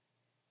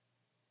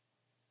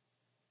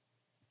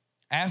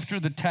 After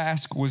the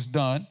task was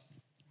done,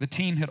 the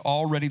team had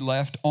already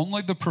left.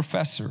 Only the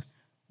professor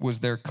was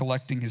there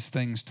collecting his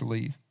things to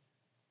leave.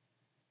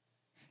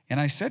 And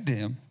I said to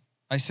him,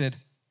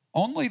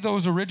 only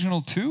those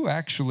original 2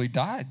 actually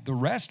died. The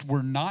rest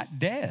were not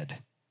dead.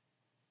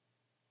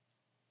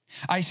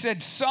 I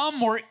said,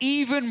 some were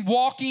even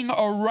walking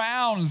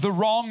around the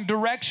wrong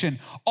direction.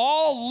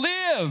 All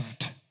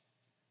lived,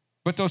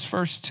 but those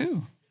first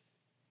 2.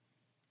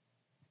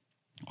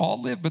 All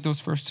lived, but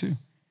those first 2.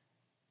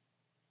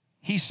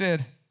 He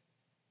said,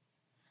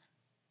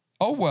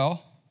 oh,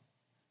 well,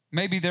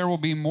 maybe there will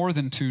be more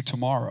than 2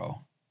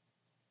 tomorrow.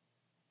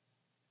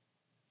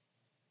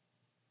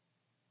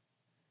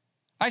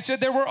 I said,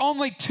 there were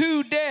only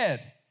 2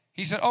 dead.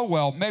 He said, oh,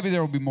 well, maybe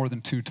there will be more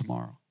than 2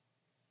 tomorrow.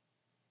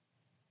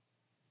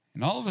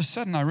 And all of a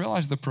sudden, I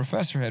realized the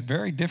professor had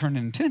very different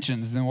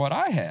intentions than what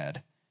I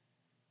had.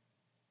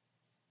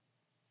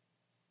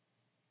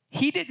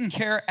 He didn't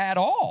care at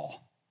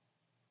all.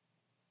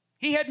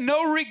 He had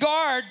no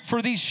regard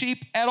for these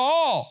sheep at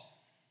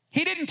all.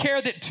 He didn't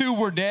care that 2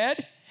 were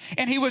dead,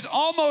 and he was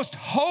almost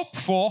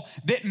hopeful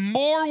that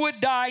more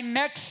would die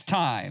next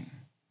time.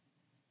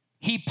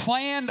 He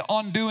planned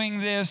on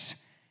doing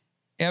this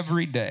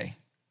every day.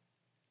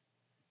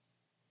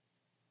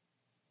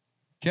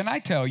 Can I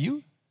tell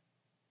you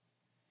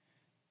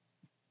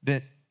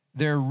that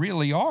there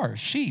really are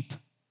sheep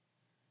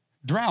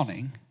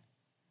drowning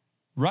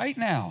right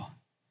now,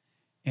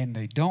 and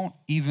they don't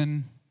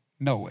even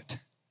know it?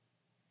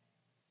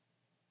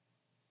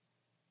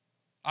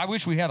 I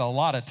wish we had a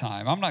lot of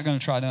time. I'm not going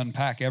to try to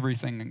unpack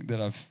everything that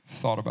I've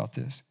thought about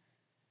this.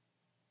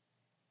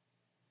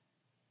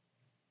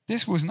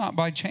 This was not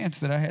by chance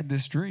that I had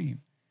this dream.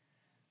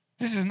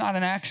 This is not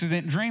an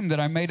accident dream that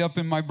I made up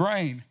in my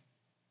brain.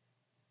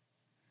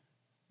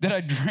 That I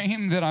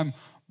dream that I'm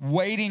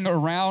waiting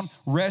around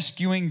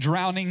rescuing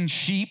drowning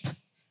sheep,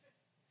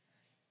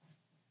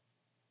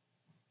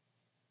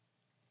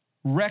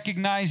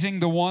 recognizing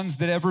the ones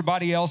that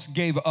everybody else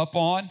gave up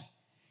on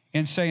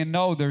and saying,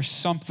 no, there's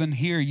something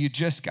here. You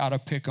just got to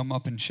pick them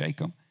up and shake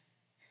them.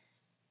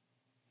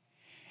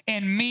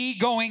 and me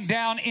going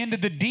down into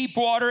the deep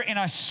water, and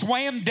I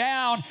swam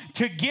down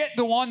to get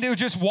the one that was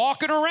just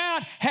walking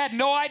around, had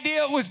no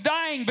idea it was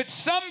dying, but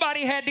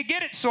somebody had to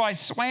get it. So I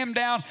swam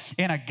down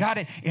and I got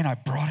it and I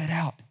brought it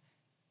out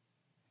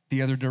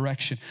the other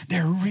direction.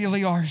 There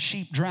really are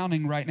sheep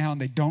drowning right now and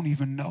they don't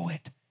even know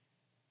it.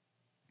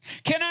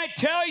 Can I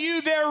tell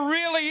you, there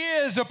really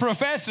is a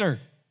professor?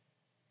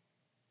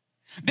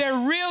 There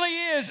really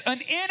is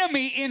an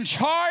enemy in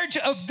charge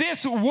of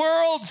this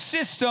world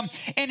system,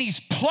 and he's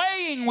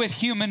playing with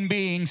human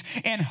beings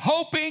and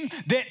hoping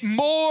that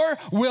more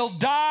will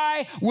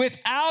die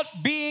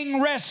without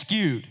being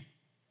rescued.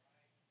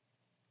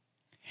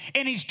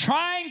 And he's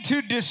trying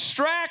to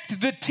distract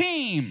the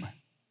team,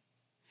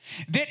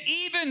 that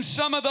even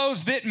some of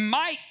those that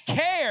might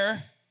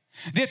care,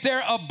 that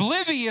they're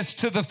oblivious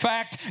to the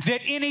fact that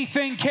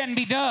anything can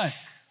be done.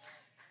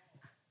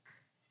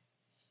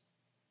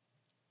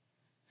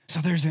 So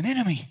there's an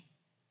enemy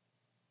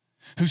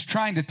who's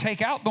trying to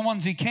take out the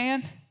ones he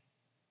can,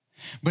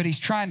 but he's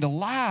trying to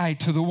lie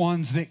to the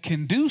ones that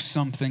can do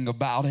something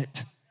about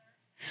it,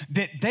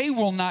 that they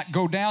will not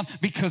go down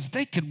because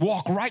they could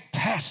walk right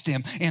past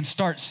him and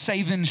start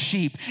saving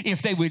sheep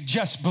if they would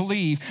just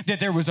believe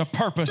that there was a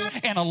purpose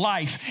and a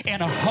life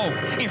and a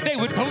hope. If they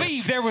would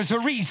believe there was a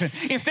reason.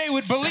 If they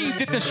would believe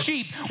that the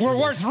sheep were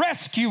worth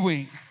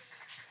rescuing.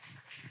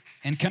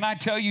 And can I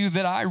tell you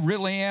that I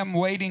really am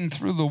wading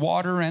through the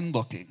water and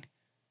looking?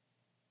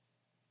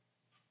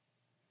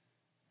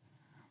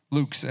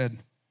 Luke said,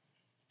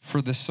 for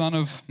the Son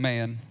of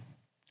Man,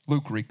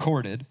 Luke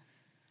recorded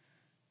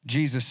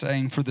Jesus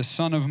saying, for the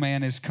Son of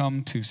Man is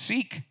come to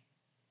seek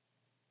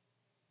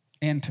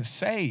and to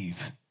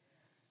save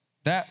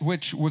that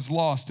which was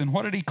lost. And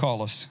what did he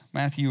call us?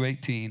 Matthew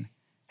 18.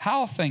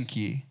 How think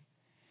ye,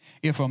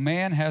 if a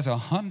man has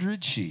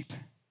 100 sheep,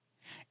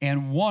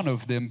 and one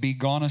of them be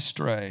gone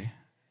astray,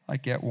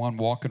 like that one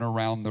walking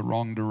around the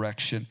wrong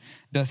direction,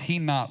 doth he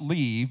not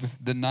leave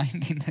the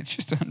 90? That's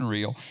just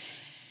unreal.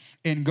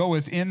 And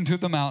goeth into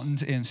the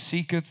mountains and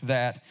seeketh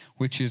that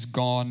which is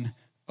gone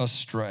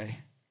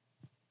astray.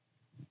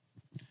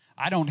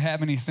 I don't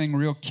have anything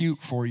real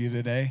cute for you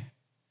today.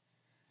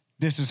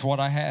 This is what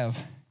I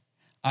have.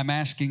 I'm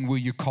asking, will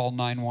you call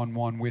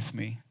 911 with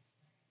me?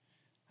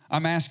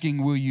 I'm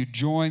asking, will you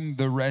join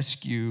the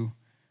rescue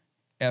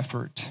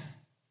effort?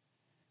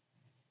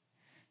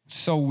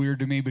 So weird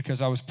to me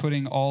because I was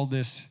putting all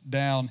this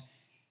down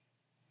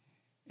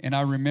and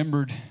I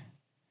remembered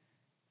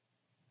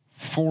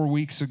 4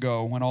 weeks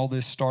ago when all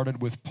this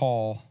started with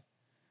Paul,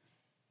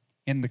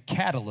 in the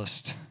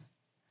catalyst,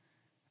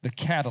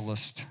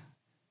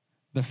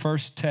 the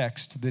first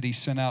text that he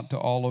sent out to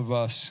all of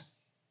us.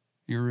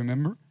 You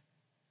remember?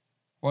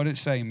 What did it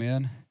say,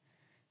 man?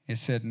 It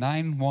said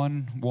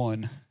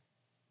 911.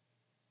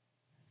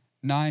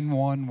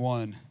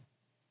 911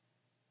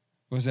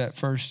 was that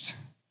first.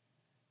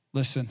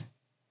 Listen,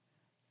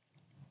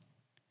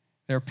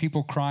 there are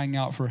people crying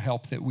out for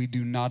help that we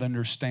do not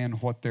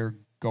understand what they're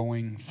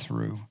going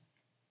through.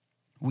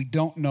 We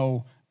don't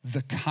know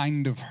the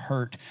kind of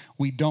hurt.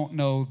 We don't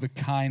know the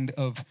kind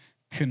of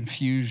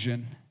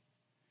confusion.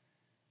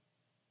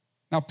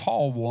 Now,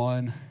 Paul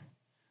won.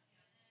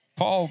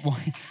 Paul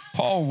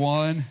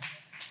won.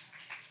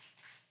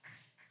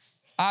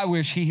 I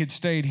wish he had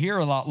stayed here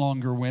a lot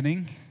longer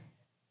winning.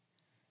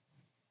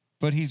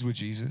 But he's with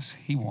Jesus.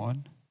 He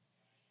won.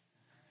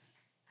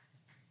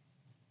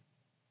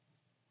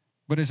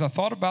 But as I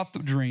thought about the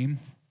dream,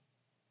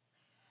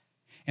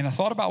 and I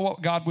thought about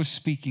what God was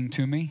speaking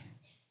to me,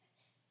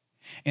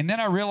 and then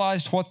I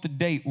realized what the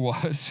date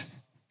was,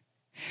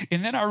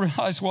 and then I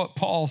realized what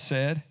Paul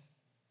said,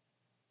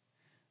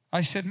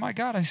 I said, my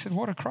God, I said,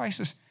 what a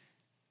crisis.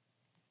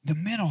 The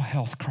mental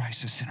health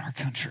crisis in our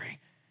country.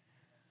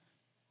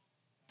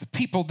 The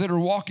people that are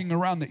walking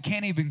around that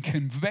can't even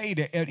convey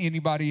to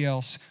anybody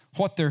else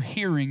what they're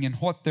hearing and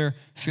what they're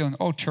feeling.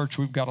 Oh, church,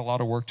 we've got a lot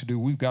of work to do.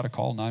 We've got to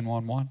call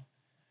 911.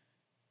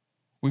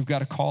 We've got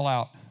to call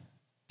out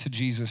to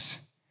Jesus.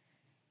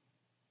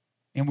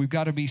 And we've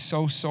got to be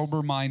so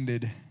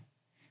sober-minded.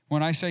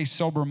 When I say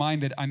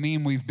sober-minded, I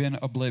mean we've been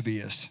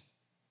oblivious.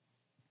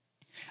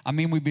 I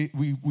mean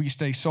we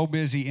stay so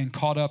busy and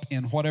caught up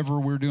in whatever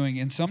we're doing.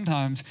 And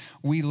sometimes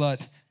we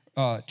let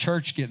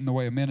church get in the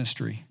way of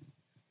ministry.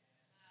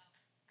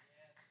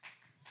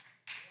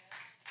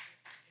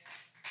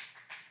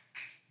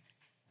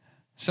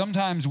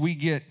 Sometimes we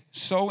get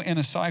so in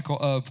a cycle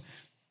of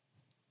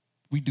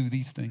we do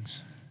these things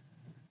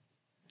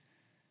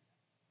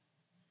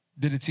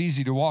that it's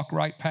easy to walk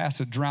right past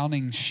a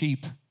drowning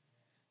sheep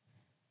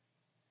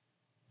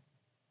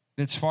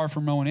that's far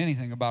from knowing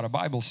anything about a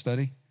Bible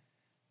study.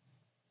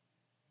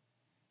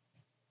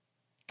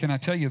 Can I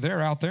tell you,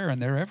 they're out there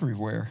and they're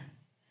everywhere.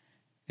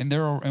 And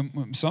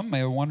some may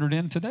have wandered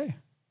in today.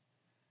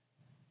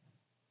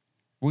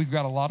 We've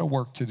got a lot of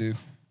work to do.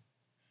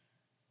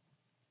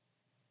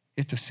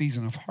 It's a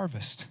season of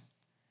harvest.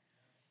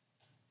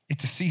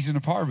 It's a season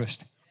of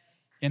harvest.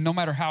 And no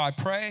matter how I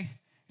pray,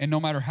 and no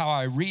matter how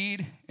I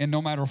read, and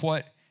no matter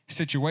what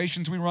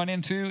situations we run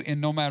into, and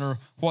no matter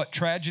what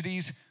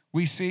tragedies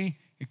we see,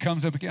 it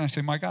comes up again. I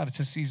say, my God, it's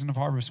a season of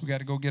harvest. We got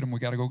to go get them. We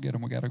got to go get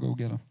them. We got to go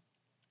get them.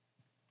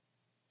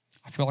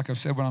 I feel like I've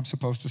said what I'm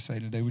supposed to say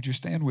today. Would you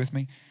stand with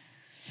me?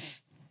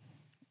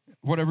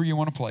 Whatever you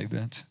want to play,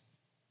 Vince.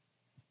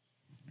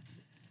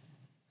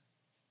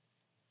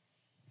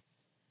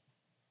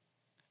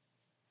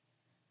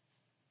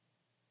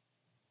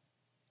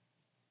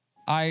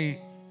 I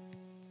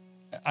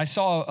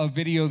saw a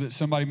video that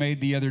somebody made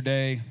the other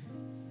day.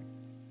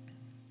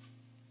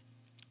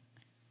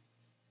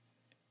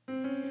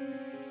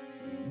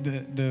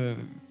 The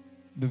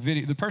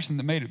video, the person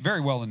that made it,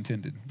 very well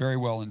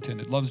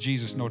intended, loves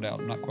Jesus, no doubt.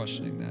 I'm not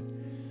questioning that.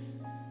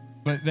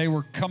 But they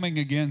were coming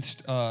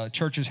against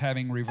churches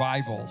having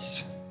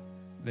revivals.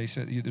 They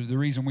said the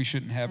reason we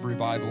shouldn't have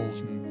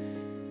revivals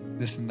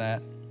and this and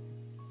that.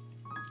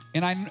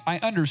 And I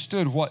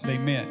understood what they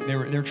meant. They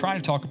were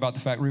trying to talk about the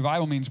fact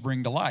revival means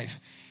bring to life.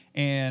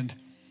 And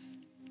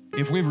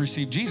if we've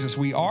received Jesus,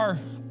 we are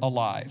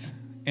alive.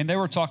 And they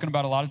were talking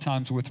about a lot of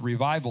times with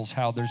revivals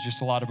how there's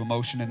just a lot of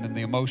emotion and then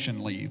the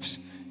emotion leaves.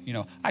 You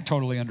know, I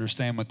totally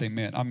understand what they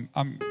meant. I'm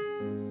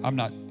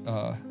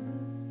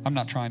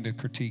not trying to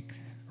critique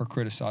or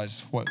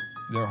criticize what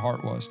their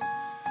heart was.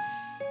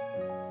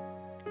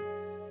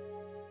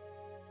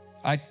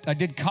 I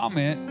did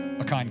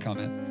comment, a kind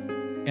comment,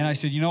 and I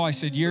said,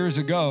 years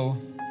ago,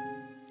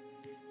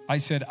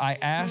 I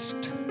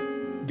asked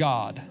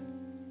God,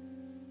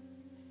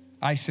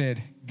 I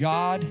said,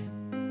 God,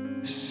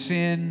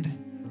 send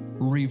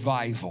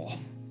revival.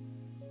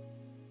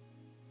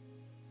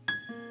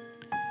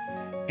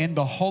 And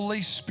the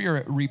Holy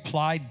Spirit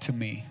replied to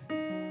me.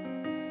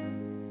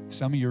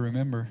 Some of you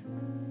remember.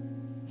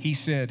 He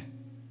said,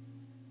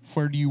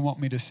 where do you want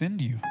me to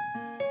send you?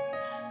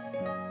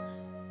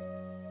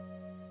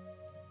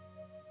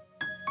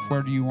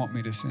 Where do you want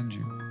me to send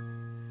you?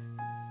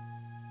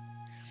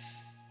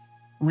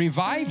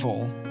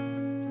 Revival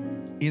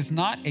is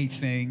not a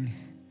thing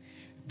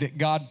that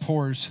God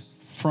pours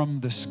from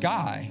the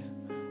sky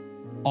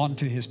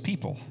onto his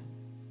people.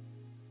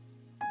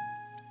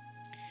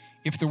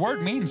 If the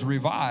word means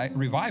revive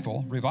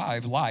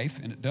life,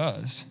 and it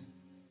does,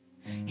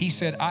 he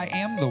said, I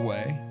am the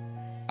way,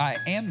 I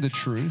am the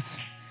truth,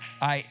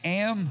 I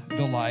am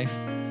the life.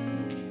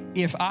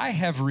 If I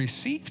have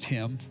received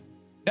him,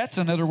 that's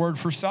another word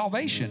for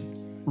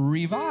salvation,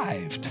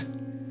 revived.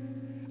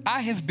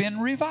 I have been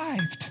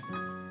revived.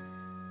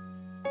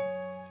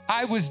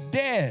 I was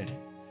dead,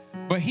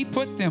 but he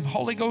put them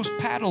Holy Ghost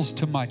paddles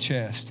to my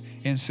chest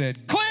and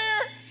said, clear,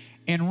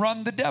 and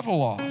run the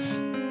devil off.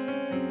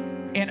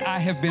 And I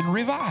have been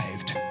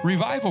revived.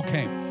 Revival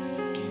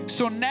came.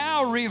 So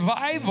now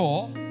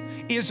revival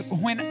is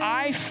when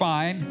I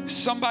find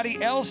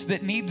somebody else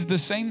that needs the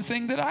same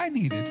thing that I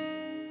needed.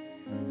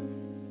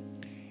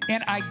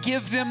 And I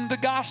give them the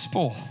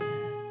gospel.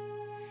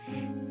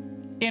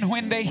 And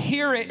when they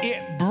hear it,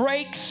 it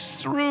breaks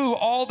through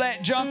all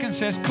that junk and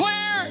says,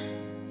 clear!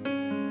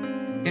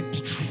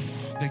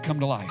 They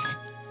come to life.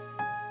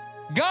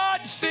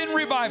 God, send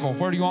revival.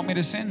 Where do you want me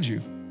to send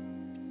you?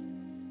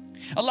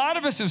 A lot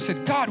of us have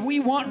said, God, we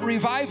want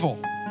revival.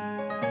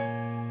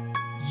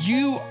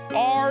 You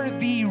are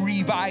the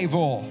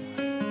revival.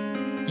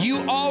 You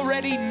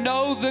already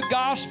know the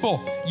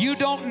gospel. You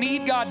don't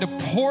need God to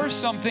pour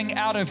something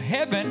out of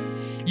heaven.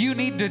 You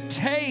need to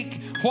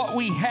take what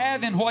we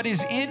have and what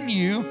is in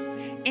you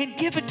and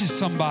give it to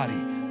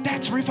somebody.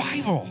 That's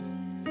revival.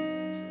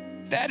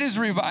 That is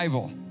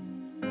revival.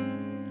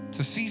 It's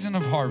a season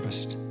of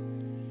harvest.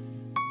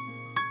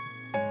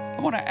 I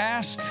want to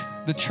ask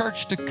the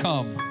church to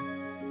come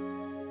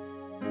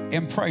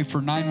and pray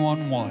for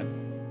 911.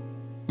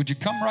 Would you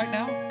come right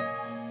now?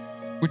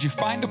 Would you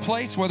find a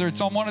place, whether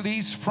it's on one of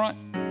these front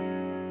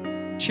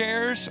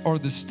chairs or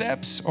the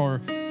steps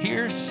or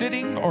here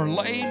sitting or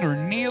laying or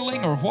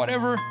kneeling or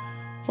whatever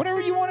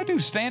you want to do,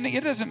 standing,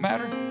 it doesn't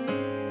matter.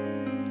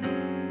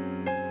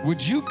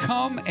 Would you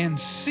come and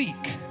seek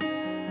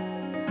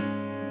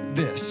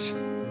this?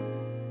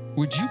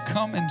 Would you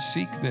come and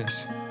seek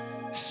this?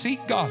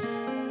 Seek God.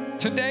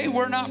 Today,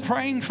 we're not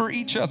praying for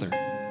each other.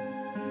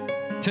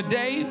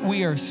 Today,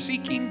 we are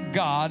seeking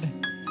God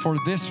for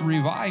this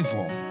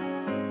revival.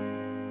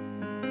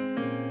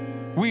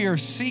 We are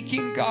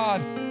seeking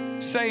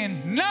God,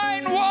 saying,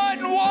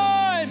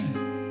 911!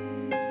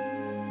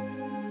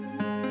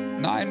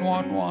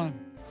 911.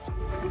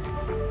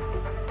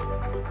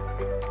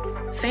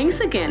 Thanks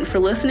again for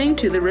listening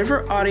to the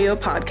River Audio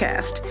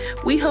Podcast.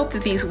 We hope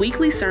that these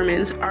weekly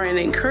sermons are an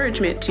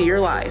encouragement to your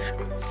life.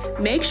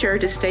 Make sure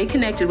to stay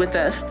connected with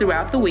us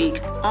throughout the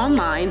week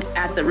online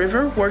at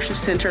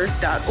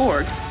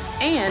theriverworshipcenter.org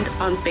and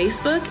on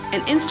Facebook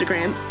and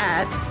Instagram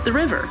at The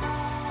River.